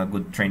Moroz is in a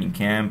good training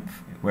camp,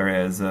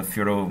 whereas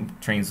Fiorot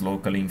trains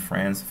locally in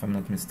France, if I'm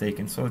not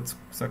mistaken. So it's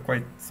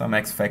quite some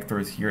X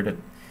factors here that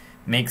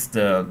makes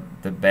the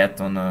bet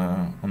on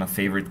a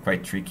favorite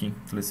quite tricky,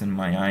 at least in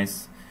my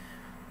eyes.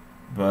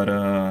 But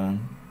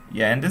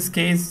yeah, in this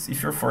case,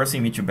 if you're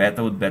forcing me to bet,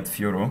 I would bet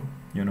Fiorot,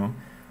 you know.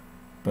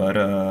 But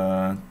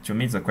to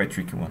me, it's a quite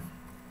tricky one.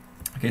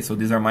 Okay, so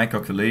these are my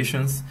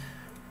calculations.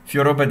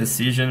 Fiorot by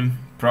decision,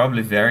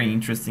 probably very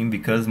interesting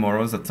because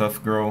Moroz is a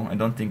tough girl. I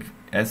don't think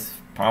as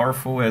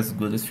powerful, as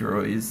good as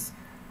Fiorot is.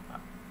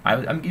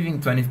 I'm giving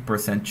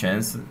 20%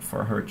 chance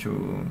for her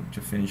to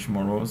finish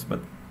Moroz, but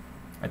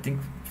I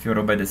think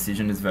Fiorot by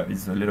decision is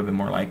a little bit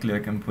more likely. I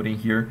can put in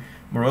here.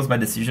 Moroz by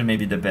decision may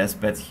be the best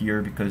bet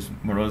here because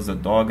Moroz is a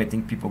dog. I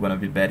think people are going to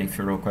be betting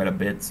Fiorot quite a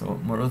bit. So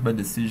Moroz by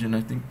decision,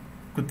 I think,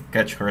 could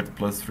catch her at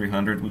plus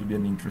 300. Would be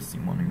an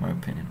interesting one in my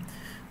opinion.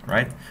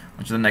 Alright,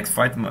 on to the next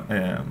fight,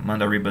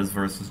 Amanda Ribas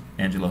versus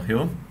Angela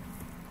Hill.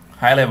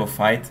 High level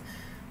fight.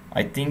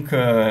 I think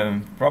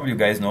probably you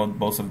guys know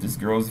both of these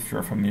girls if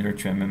you're familiar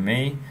to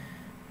MMA.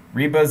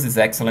 Ribas is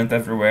excellent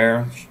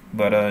everywhere,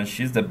 but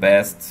she's the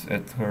best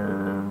at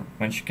her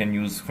when she can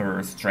use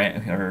her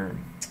strength, her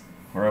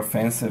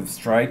offensive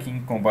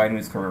striking combined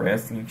with her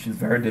wrestling. She's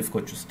very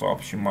difficult to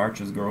stop. She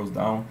marches girls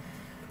down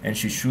and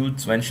she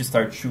shoots. When she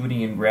starts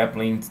shooting and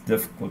grappling, it's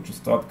difficult to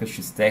stop because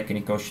she's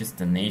technical, she's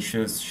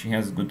tenacious, she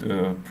has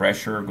good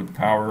pressure, good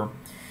power.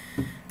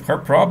 Her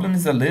problem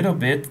is a little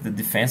bit the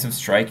defensive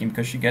striking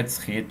because she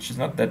gets hit. She's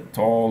not that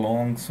tall,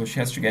 long, so she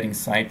has to get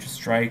inside to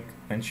strike,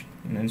 and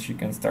then she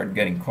can start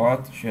getting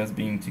caught. She has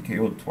been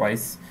TKO'd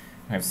twice.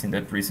 I've seen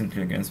that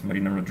recently against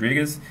Maryna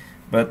Rodriguez.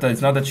 But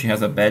it's not that she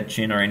has a bad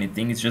chin or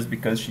anything, it's just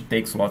because she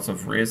takes lots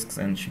of risks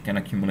and she can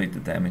accumulate the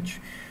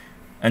damage.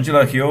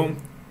 Angela Hill,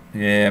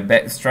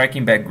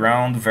 striking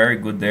background, very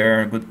good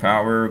there, good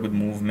power, good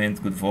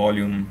movement, good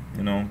volume,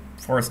 you know,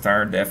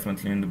 4-star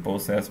definitely in the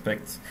both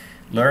aspects.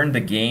 Learned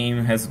the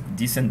game, has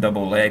decent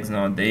double legs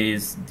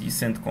nowadays,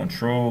 decent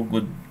control,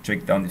 good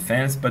takedown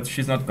defense, but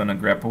she's not gonna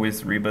grapple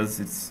with Ribas.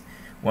 It's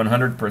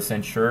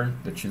 100% sure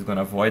that she's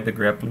gonna avoid the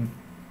grappling,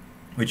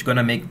 which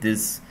gonna make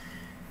this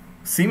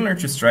similar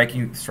to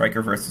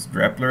striker versus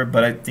grappler,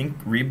 but I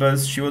think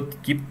Ribas, she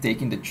would keep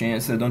taking the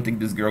chance. I don't think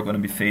this girl gonna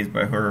be faced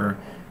by her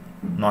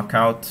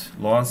knockout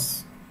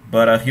loss,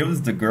 but Hill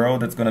is the girl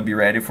that's gonna be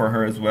ready for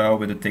her as well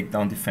with the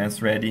takedown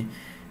defense ready.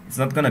 It's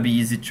not gonna be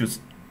easy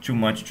too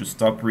much to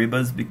stop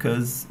Ribas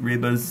because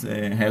Ribas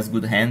has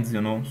good hands,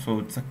 you know,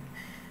 so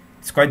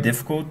it's quite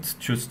difficult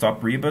to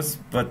stop Ribas.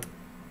 But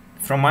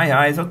from my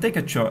eyes, I'll take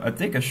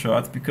a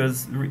shot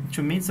because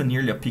to me it's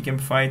nearly a pick 'em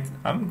fight.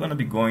 I'm gonna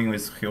be going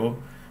with Hill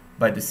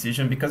by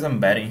decision because I'm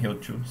betting Hill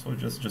too, so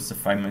just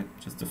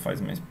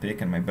justifies my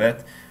pick and my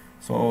bet.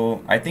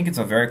 So I think it's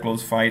a very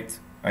close fight.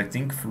 I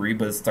think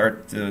Ribas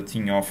start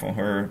teeing off on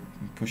her,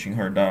 pushing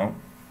her down,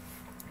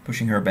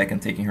 pushing her back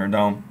and taking her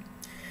down.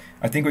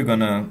 I think we're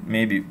gonna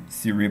maybe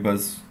see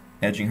Ribas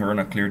edging her on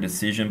a clear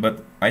decision,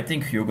 but I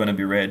think Hill gonna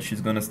be red.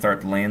 She's gonna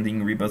start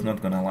landing. Ribas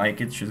not gonna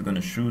like it. She's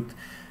gonna shoot.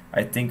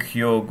 I think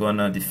Hill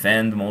gonna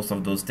defend most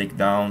of those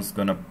takedowns.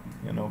 Gonna,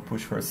 you know,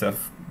 push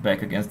herself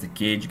back against the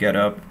cage, get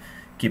up,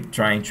 keep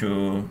trying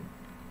to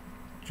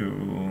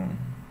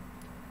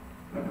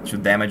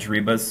damage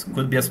Ribas.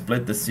 Could be a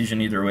split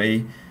decision either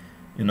way.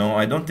 You know,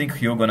 I don't think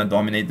Hill gonna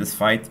dominate this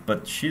fight,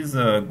 but she's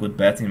a good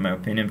bet in my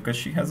opinion because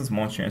she has a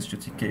small chance to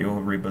TKO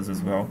Ribas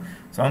as well.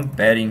 So I'm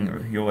betting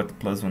Hill at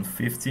plus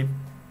 150.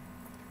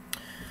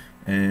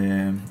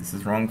 This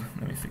is wrong.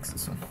 Let me fix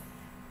this one.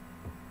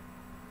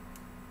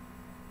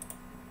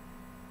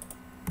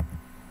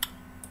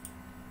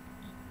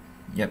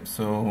 Yep.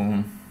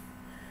 So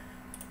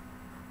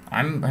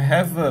I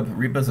have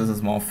Ribas as a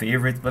small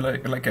favorite, but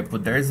like I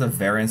put, there is a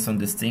variance on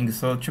this thing.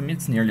 So to me,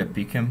 it's nearly a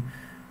pick 'em.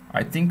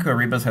 I think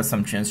Ribas has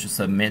some chance to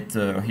submit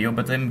Hill,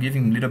 but I'm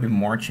giving a little bit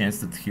more chance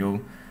that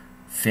Hill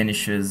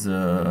finishes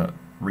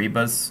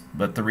Ribas,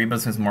 but the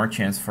Ribas has more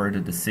chance for the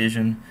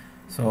decision.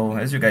 So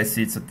as you guys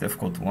see, it's a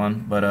difficult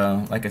one. But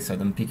like I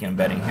said, I'm picking and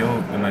betting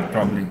Hill. I might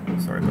probably,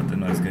 sorry about the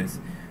noise, guys,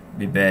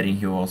 be betting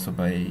Hill also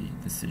by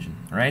decision.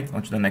 All right,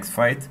 on to the next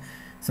fight.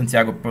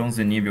 Santiago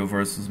Ponzinibbio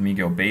versus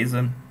Miguel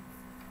Beza.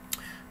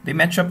 They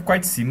match up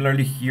quite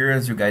similarly here,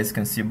 as you guys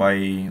can see by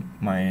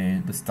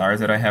the stars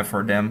that I have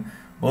for them.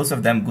 Both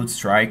of them good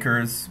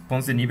strikers.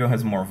 Ponzinibbio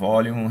has more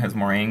volume, has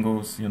more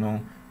angles, you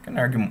know, can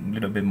argue a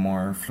little bit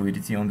more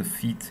fluidity on the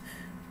feet.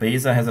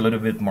 Beza has a little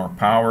bit more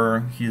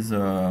power.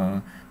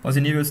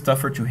 Ponzinibbio is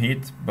tougher to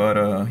hit,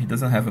 but he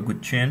doesn't have a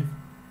good chin,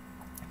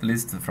 at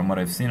least from what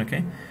I've seen,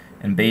 okay?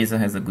 And Beza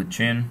has a good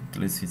chin, at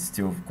least he's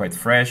still quite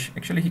fresh.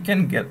 Actually, he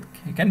can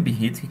be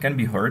hit, he can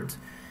be hurt.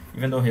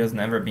 Even though he has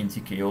never been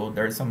TKO,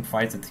 there are some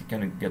fights that he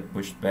can get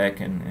pushed back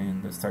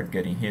and start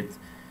getting hit.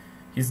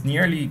 He's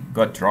nearly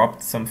got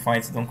dropped some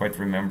fights, I don't quite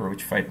remember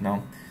which fight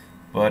now.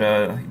 But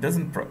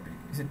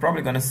he's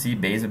probably gonna see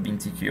Beza being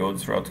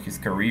TKO'd throughout his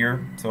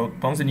career. So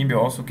Ponzinibbio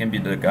also can be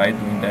the guy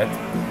doing that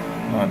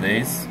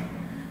nowadays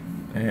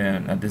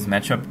at this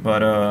matchup.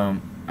 But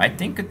I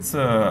think it's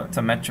a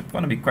matchup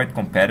gonna be quite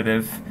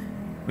competitive.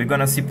 We're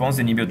gonna see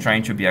Ponzinibbio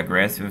trying to be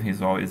aggressive, he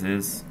always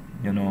is.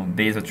 You know,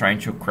 Beza trying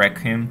to crack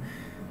him.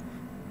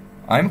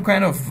 I'm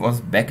kind of was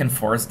back and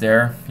forth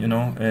there, you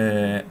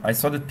know. I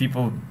saw that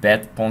people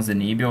bet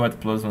Ponzinibbio at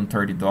plus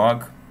 130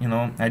 dog, you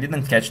know. I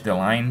didn't catch the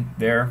line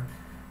there,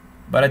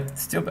 but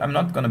I'm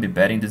not gonna be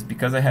betting this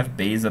because I have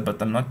Beza,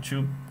 but I'm not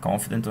too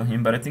confident on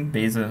him. But I think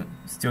Beza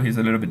still, he's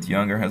a little bit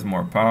younger, has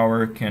more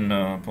power.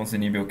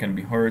 Ponzinibbio can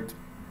be hurt.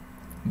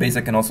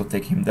 Beza can also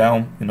take him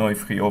down, you know,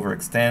 if he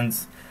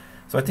overextends.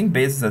 So I think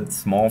Beza is a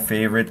small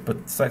favorite, but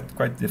it's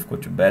quite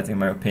difficult to bet in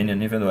my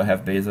opinion, even though I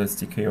have Beza as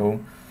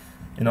TKO.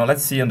 You know,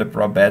 let's see on the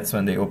prop bets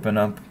when they open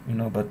up, you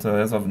know, but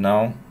as of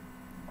now,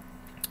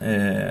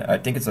 I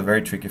think it's a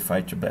very tricky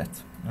fight to bet.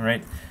 All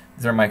right,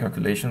 these are my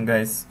calculations,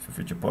 guys. Feel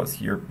free to pause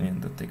here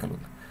and take a look.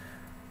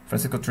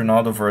 Francisco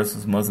Trinaldo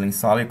versus Muslim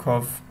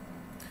Salikov.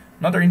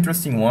 Another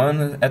interesting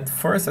one. At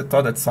first, I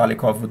thought that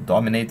Salikov would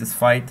dominate this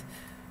fight.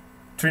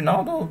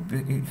 Trinaldo,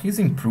 he's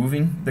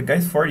improving. The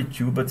guy's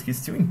 42, but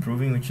he's still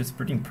improving, which is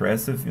pretty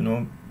impressive. You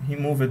know, he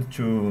moved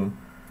to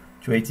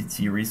ATT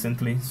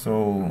recently,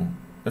 so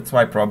that's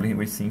why probably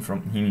we're seeing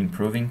from him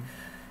improving.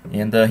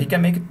 And he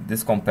can make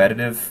this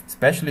competitive,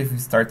 especially if he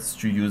starts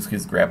to use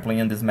his grappling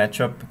in this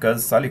matchup,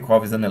 because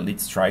Salikov is an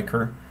elite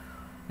striker.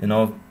 You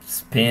know,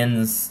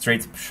 spins,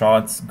 straight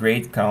shots,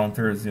 great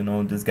counters. You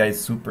know, this guy is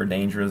super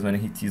dangerous when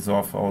he tees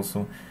off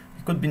also.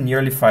 He could be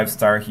nearly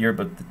 5-star here,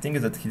 but the thing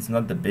is that he's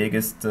not the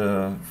biggest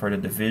for the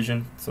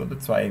division, so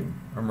that's why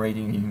I'm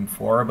rating him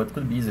 4, but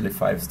could be easily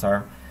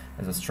 5-star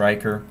as a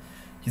striker.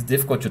 He's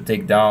difficult to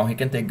take down. He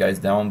can take guys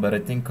down, but I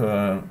think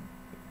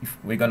if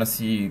we're gonna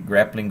see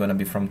grappling gonna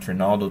be from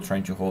Trinaldo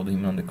trying to hold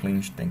him on the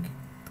clinch,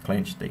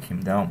 take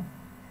him down.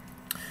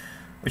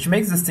 Which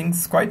makes these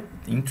things quite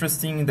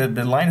interesting. The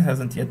line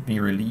hasn't yet been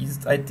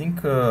released. I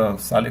think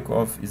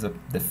Salikov is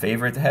the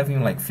favorite,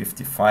 having like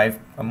 55.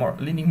 I'm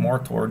leaning more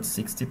towards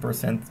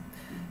 60%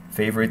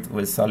 favorite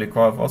with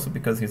Salikov, also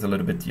because he's a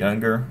little bit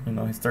younger. You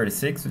know, he's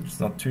 36, which is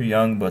not too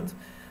young, but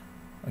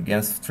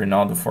against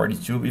Trinaldo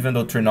 42. Even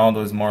though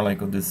Trinaldo is more like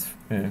this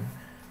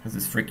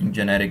freaking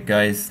genetic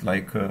guys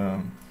like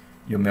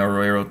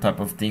Arroyo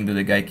type of thing, that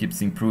the guy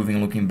keeps improving,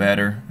 looking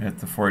better at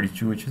the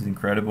 42, which is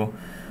incredible.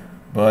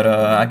 But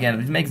again,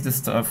 it makes this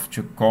tough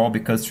to call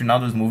because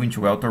Trinaldo is moving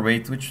to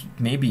welterweight, which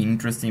may be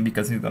interesting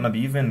because he's gonna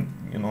be even,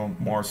 you know,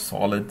 more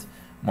solid,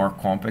 more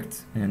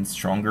compact and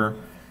stronger.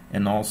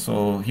 And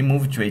also, he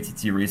moved to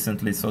ATT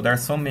recently, so there are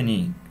so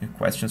many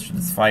questions to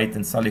this fight.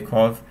 And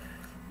Salikov,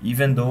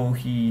 even though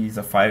he's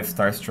a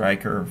 5-star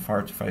striker,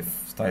 4 to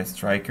 5-star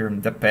striker,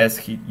 in the past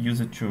he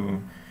used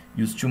to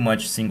use too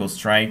much single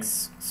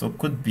strikes, so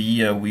could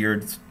be a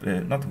weird,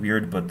 not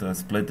weird, but a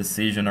split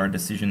decision or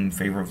decision in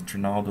favor of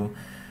Trinaldo.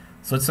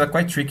 So it's a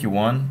quite tricky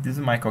one. This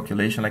is my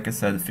calculation, like I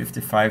said,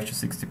 55 to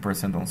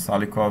 60% on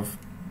Salikov,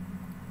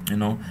 you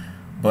know.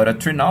 But a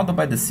Trinaldo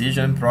by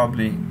decision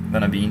probably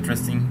gonna be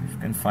interesting. If you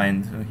can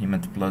find him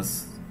at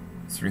plus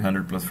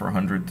 300, plus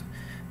 400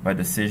 by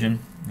decision,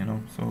 you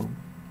know. So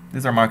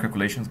these are my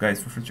calculations, guys.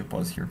 Feel free to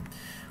pause here.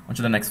 On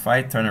to the next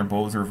fight, Turner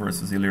Bowser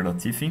versus Ilir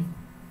Latifi.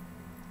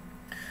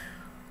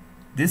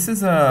 This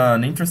is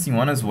an interesting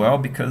one as well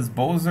because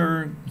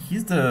Bowser,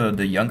 he's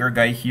the younger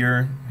guy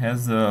here,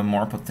 has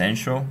more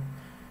potential,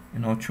 you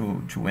know,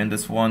 to win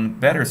this one.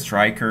 Better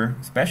striker,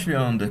 especially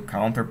on the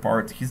counter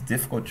part. He's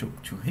difficult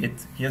to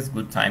hit. He has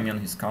good timing on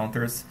his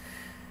counters.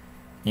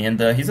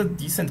 And he's a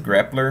decent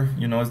grappler,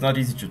 you know, it's not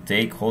easy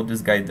to hold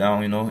this guy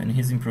down, you know, and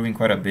he's improving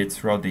quite a bit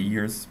throughout the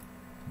years.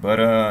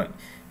 But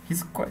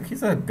he's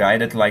a guy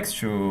that likes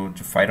to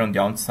fight on the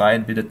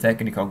outside, be the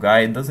technical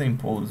guy, doesn't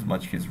impose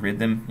much his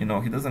rhythm, you know,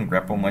 he doesn't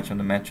grapple much on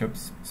the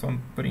matchups. So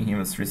I'm putting him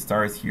as 3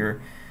 stars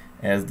here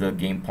as the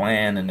game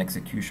plan and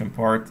execution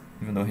part,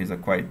 even though he's a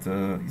quite,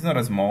 he's not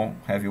a small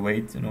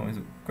heavyweight, you know, he's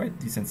a quite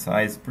decent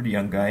size, pretty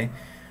young guy.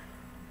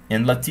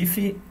 And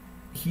Latifi,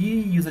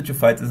 he used to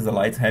fight as a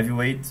light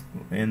heavyweight,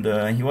 and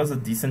he was a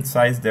decent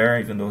size there,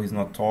 even though he's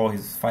not tall.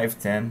 He's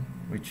 5'10",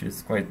 which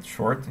is quite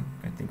short,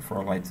 I think, for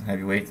a light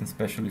heavyweight,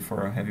 especially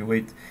for a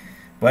heavyweight.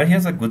 But he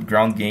has a good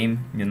ground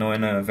game, you know,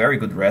 and a very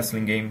good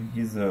wrestling game.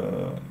 He's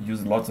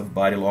used lots of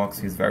body locks.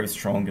 He's very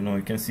strong, you know.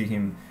 You can see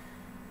him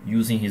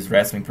using his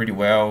wrestling pretty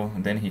well,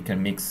 and then he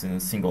can mix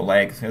single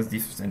legs. He has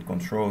decent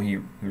control. He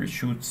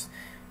reshoots.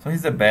 So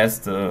he's the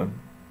best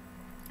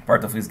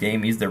part of his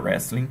game is the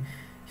wrestling.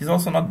 He's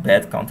also not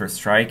bad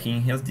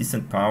counter-striking. He has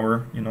decent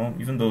power, you know,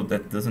 even though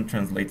that doesn't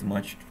translate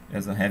much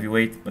as a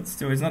heavyweight. But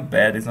still, he's not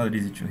bad. It's not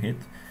easy to hit,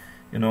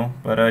 you know.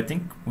 But I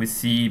think we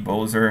see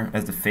Bowser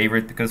as the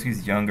favorite because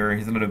he's younger.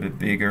 He's a little bit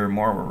bigger,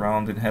 more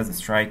rounded, has the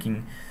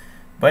striking.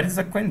 But it's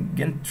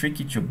again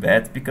tricky to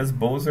bet because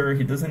Bowser,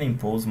 he doesn't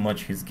impose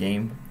much his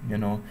game, you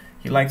know.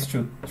 He likes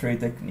to trade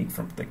technique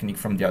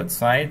from the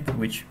outside,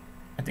 which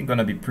I think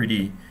gonna be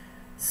pretty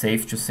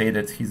safe to say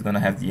that he's gonna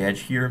have the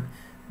edge here.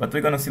 But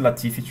we're gonna see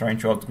Latifi trying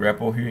to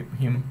out-grapple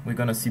him. We're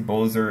gonna see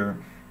Bowser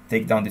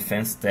takedown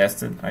defense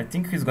tested. I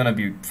think he's gonna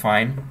be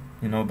fine,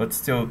 you know, but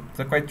still, it's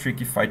a quite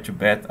tricky fight to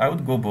bet. I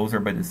would go Bowser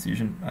by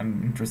decision.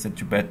 I'm interested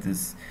to bet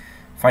this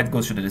fight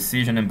goes to the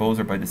decision and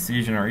Bowser by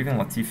decision, or even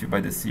Latifi by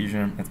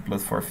decision at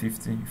plus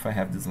 450 if I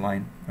have this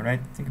line.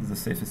 Alright, I think it's the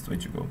safest way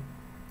to go.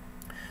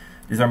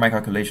 These are my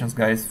calculations,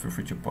 guys. Feel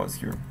free to pause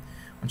here.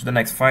 On to the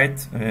next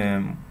fight.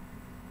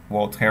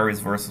 Walt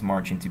Harris versus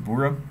Marcin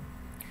Tybura.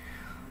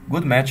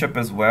 Good matchup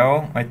as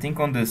well. I think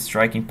on the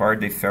striking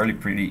part they fairly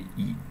pretty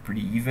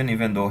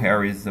even though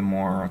Harris is a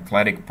more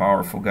athletic,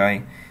 powerful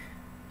guy.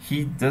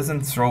 He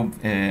doesn't throw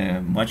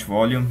much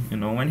volume. You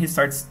know, when he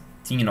starts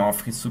teeing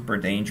off, he's super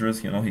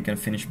dangerous. You know, he can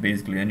finish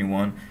basically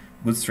anyone.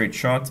 Good straight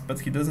shots,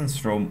 but he doesn't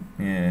throw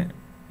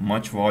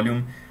much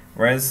volume.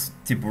 Whereas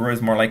Tybura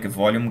is more like a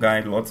volume guy,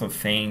 lots of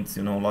feints,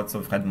 you know, lots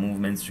of head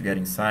movements to get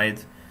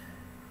inside.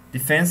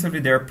 Defensively,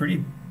 they're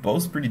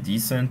both pretty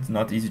decent,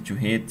 not easy to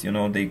hit. You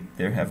know, they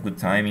have good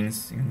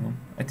timings. You know,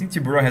 I think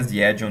Tybura has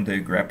the edge on the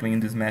grappling in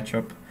this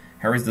matchup.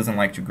 Harris doesn't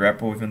like to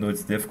grapple, even though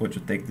it's difficult to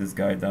take this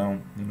guy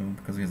down. You know,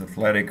 because he's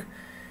athletic,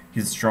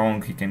 he's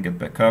strong, he can get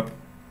back up.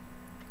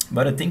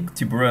 But I think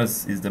Tybura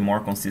is the more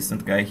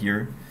consistent guy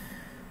here,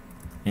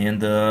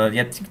 and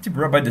yeah, I think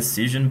Tybura by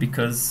decision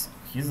because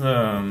he's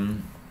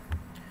the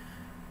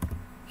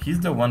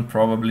one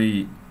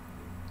probably.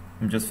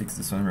 Let me just fix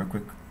this one real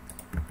quick.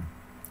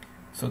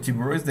 So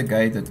Tybura is the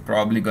guy that's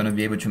probably going to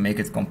be able to make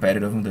it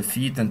competitive on the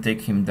feet and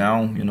take him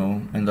down, you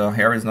know, and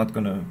Harris is not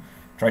going to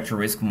try to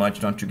risk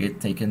much not to get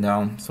taken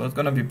down. So it's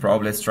going to be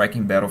probably a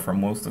striking battle for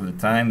most of the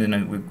time.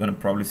 Then we're going to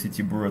probably see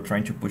Tybura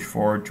trying to push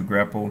forward, to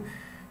grapple,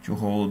 to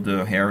hold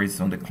Harris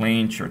on the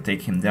clinch or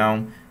take him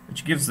down,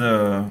 which gives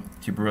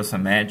Tybura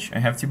some edge. I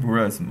have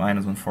Tybura as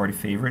minus 140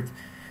 favorite.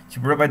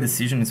 Tybura by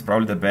decision is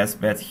probably the best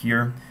bet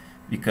here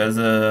because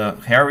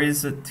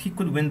Harris, he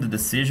could win the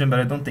decision, but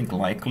I don't think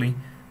likely.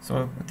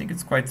 So I think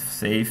it's quite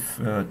safe,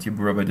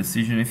 Tybura by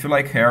decision. If you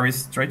like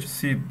Harris, try to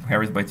see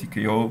Harris by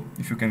TKO,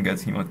 if you can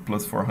get him at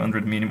plus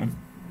 400 minimum,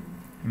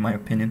 in my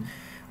opinion.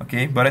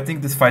 Okay, but I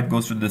think this fight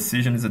goes to the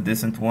decision is a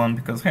decent one,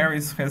 because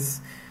Harris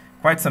has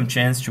quite some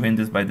chance to win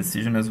this by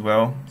decision as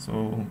well.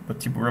 So,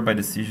 but Tybura by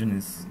decision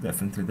is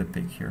definitely the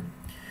pick here.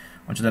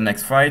 On to the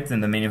next fight,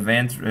 in the main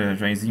event,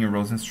 Jairzinho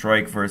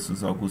Rozenstruik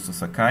versus Augusto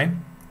Sakai.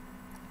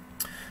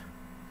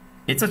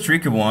 It's a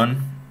tricky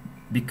one,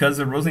 because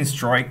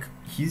Rozenstruik,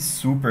 he's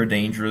super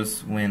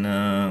dangerous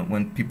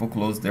when people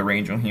close their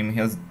range on him. He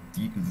has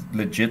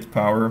legit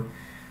power.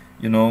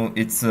 You know,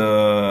 it's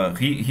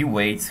he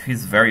waits.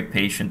 He's very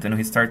patient, and when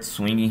he starts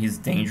swinging, he's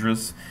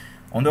dangerous.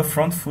 On the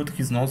front foot,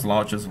 he's no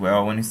slouch as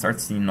well. When he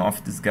starts seeing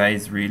off, this guy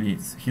is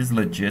he's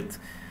legit.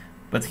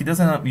 But he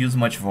doesn't use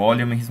much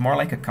volume. He's more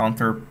like a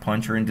counter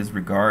puncher in this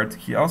regard.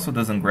 He also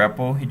doesn't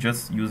grapple. He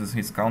just uses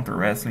his counter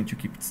wrestling to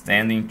keep it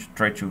standing, to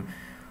try to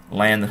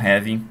land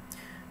heavy.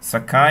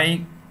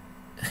 Sakai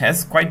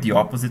has quite the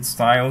opposite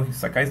style.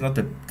 Sakai is not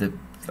the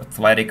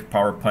athletic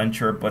power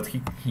puncher, but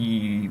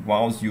he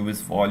wows you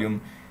with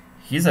volume.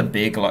 He's a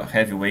big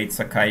heavyweight.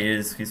 Sakai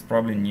is. He's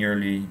probably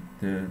nearly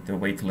the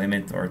weight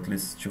limit, or at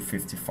least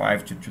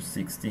 255 to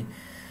 260.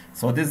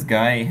 So this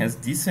guy has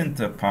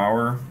decent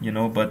power, you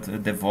know,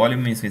 but the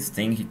volume is his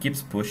thing. He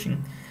keeps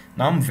pushing.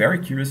 Now I'm very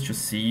curious to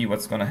see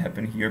what's gonna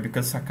happen here,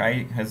 because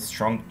Sakai has a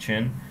strong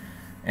chin,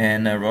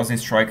 and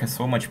Rozenstruik has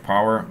so much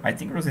power. I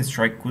think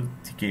Rozenstruik could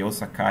TKO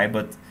Sakai,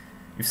 but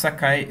if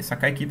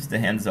Sakai keeps the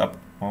hands up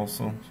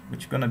also,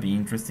 which is gonna be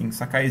interesting.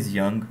 Sakai is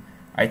young.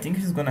 I think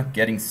he's gonna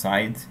get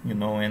inside, you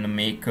know, and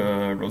make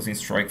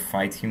Rozenstruik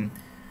fight him,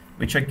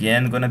 which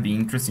again gonna be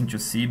interesting to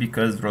see,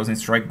 because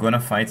Rozenstruik gonna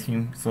fight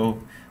him.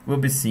 So we'll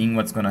be seeing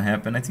what's gonna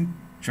happen. I think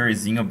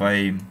Jairzinho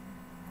by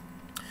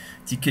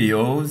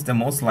TKO is the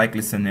most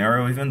likely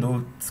scenario, even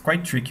though it's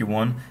quite tricky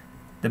one.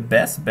 The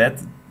best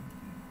bet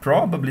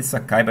probably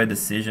Sakai by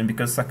decision,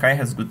 because Sakai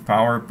has good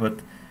power,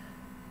 but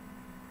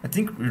I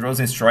think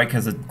Rozenstruik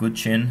has a good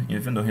chin,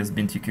 even though he's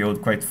been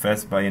TKO'd quite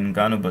fast by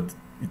Ngannou, but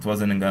it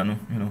wasn't Ngannou,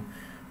 you know.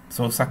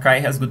 So Sakai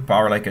has good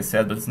power, like I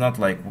said, but it's not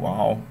like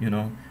wow, you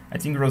know. I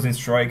think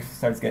Rozenstruik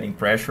starts getting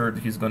pressured.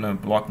 He's gonna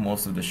block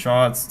most of the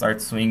shots,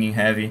 start swinging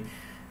heavy,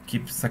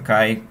 keep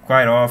Sakai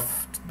quite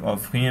off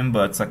of him,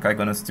 but Sakai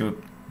gonna still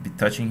be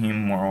touching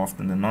him more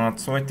often than not.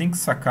 So I think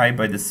Sakai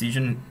by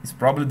decision is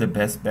probably the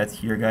best bet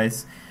here,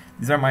 guys.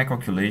 These are my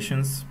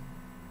calculations.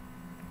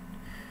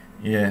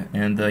 Yeah,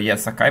 and yeah,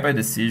 Sakai by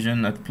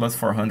decision at plus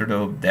 400,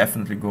 I'll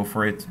definitely go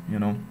for it, you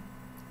know,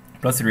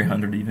 plus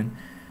 300 even.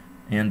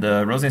 And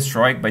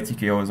Rozenstruik by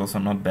TKO is also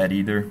not bad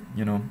either,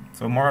 you know.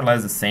 So more or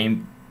less the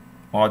same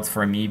odds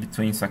for me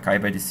between Sakai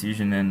by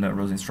decision and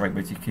Rozenstruik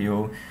by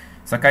TKO.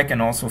 Sakai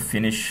can also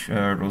finish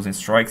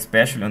Rozenstruik,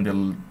 especially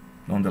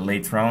on the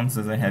late rounds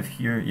as I have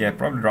here. Yeah,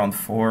 probably round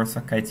 4.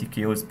 Sakai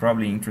TKO is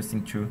probably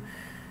interesting too.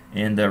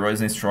 And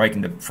Rozenstruik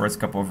in the first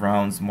couple of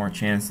rounds, more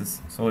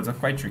chances. So it's a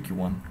quite tricky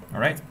one.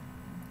 Alright?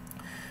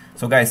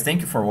 So guys,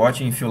 thank you for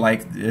watching. If you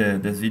liked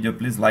this video,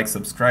 please like,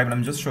 subscribe. And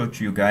I'm just showing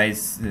to you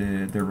guys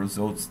the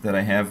results that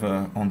I have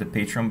on the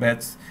Patreon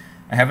bets.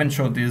 I haven't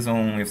showed this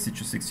on UFC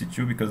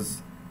 262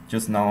 because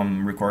just now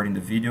I'm recording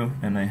the video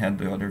and I had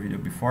the other video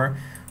before.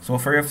 So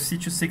for UFC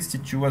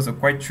 262 was a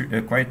quite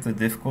a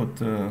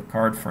difficult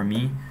card for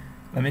me.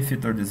 Let me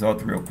filter this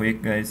out real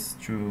quick, guys,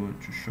 to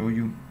show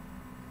you.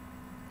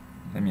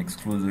 Let me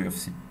exclude the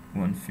UFC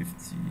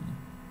 150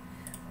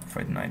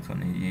 Fight Night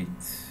 188.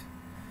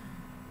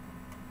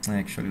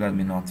 Actually, let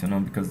me not, you know,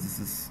 because this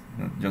is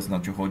just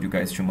not to hold you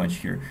guys too much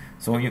here.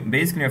 So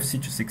basically UFC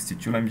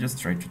 262, let me just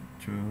try to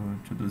do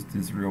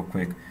this real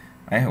quick.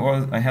 I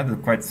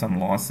had quite some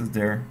losses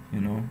there,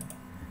 you know.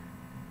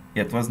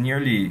 Yeah, it was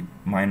nearly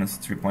minus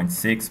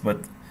 3.6,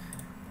 but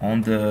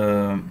on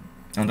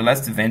the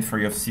last event for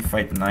UFC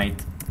Fight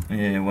Night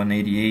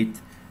 188,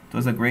 it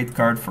was a great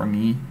card for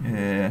me.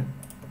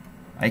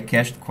 I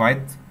cashed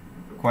quite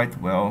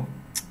well.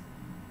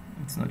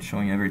 It's not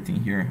showing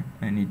everything here.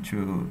 I need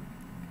to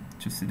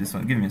see this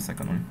one. Give me a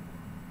second only.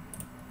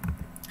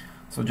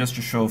 So just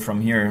to show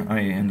from here, I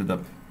ended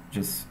up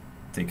just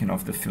taking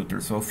off the filter.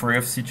 So for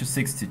UFC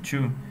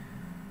 262,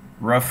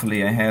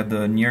 roughly I had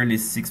nearly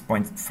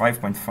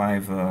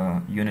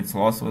 5.5 units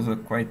loss. It was a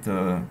quite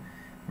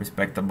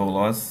respectable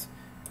loss.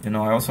 You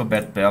know, I also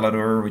bet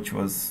Bellator, which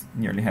was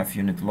nearly half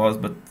unit loss,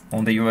 but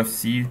on the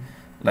UFC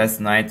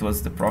last night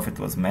the profit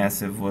was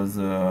massive, was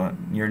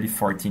nearly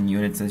 14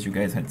 units, as you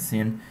guys had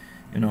seen.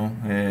 You know,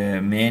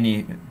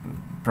 many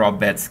prop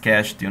bets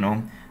cashed, you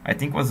know. I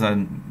think it was a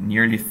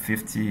nearly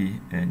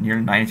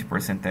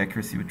 90%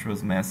 accuracy, which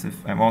was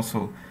massive. I'm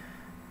also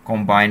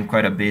combined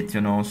quite a bit,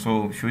 you know.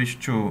 So if you wish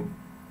to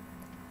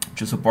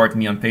support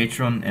me on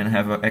Patreon and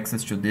have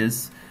access to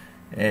this,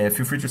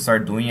 feel free to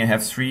start doing. I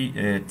have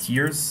 3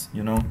 tiers,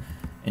 you know,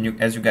 and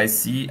as you guys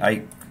see,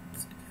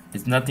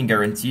 it's nothing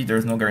guaranteed.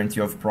 There's no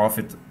guarantee of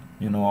profit,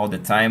 you know, all the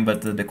time,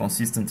 but the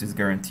consistency is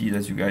guaranteed,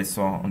 as you guys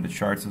saw on the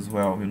charts as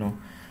well, you know.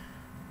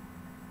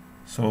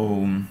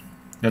 So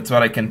that's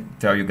what I can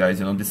tell you guys,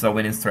 you know, this is a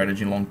winning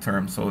strategy long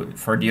term. So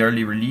for the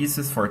early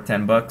releases, for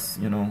 10 bucks,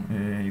 you know,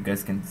 you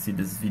guys can see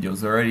these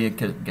videos early and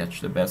can get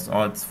the best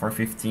odds. For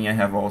 15, I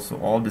have also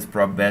all these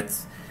prop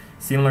bets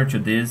similar to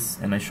this,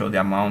 and I show the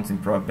amounts in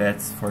prop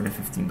bets for the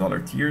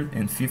 $15 tier.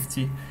 And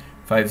 50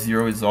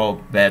 is all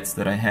bets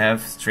that I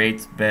have,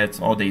 straight bets,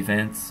 all the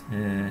events,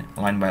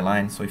 line by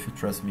line. So if you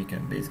trust me, you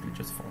can basically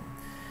just follow.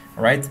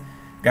 All right.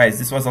 Guys,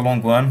 this was a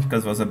long one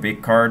because it was a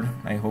big card.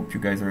 I hope you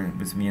guys are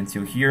with me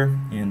until here.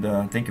 And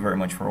thank you very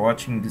much for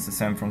watching. This is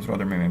Sam from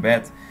MMA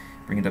Bet,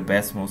 bringing the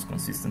best, most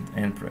consistent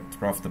and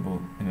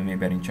profitable MMA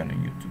betting channel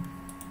on YouTube.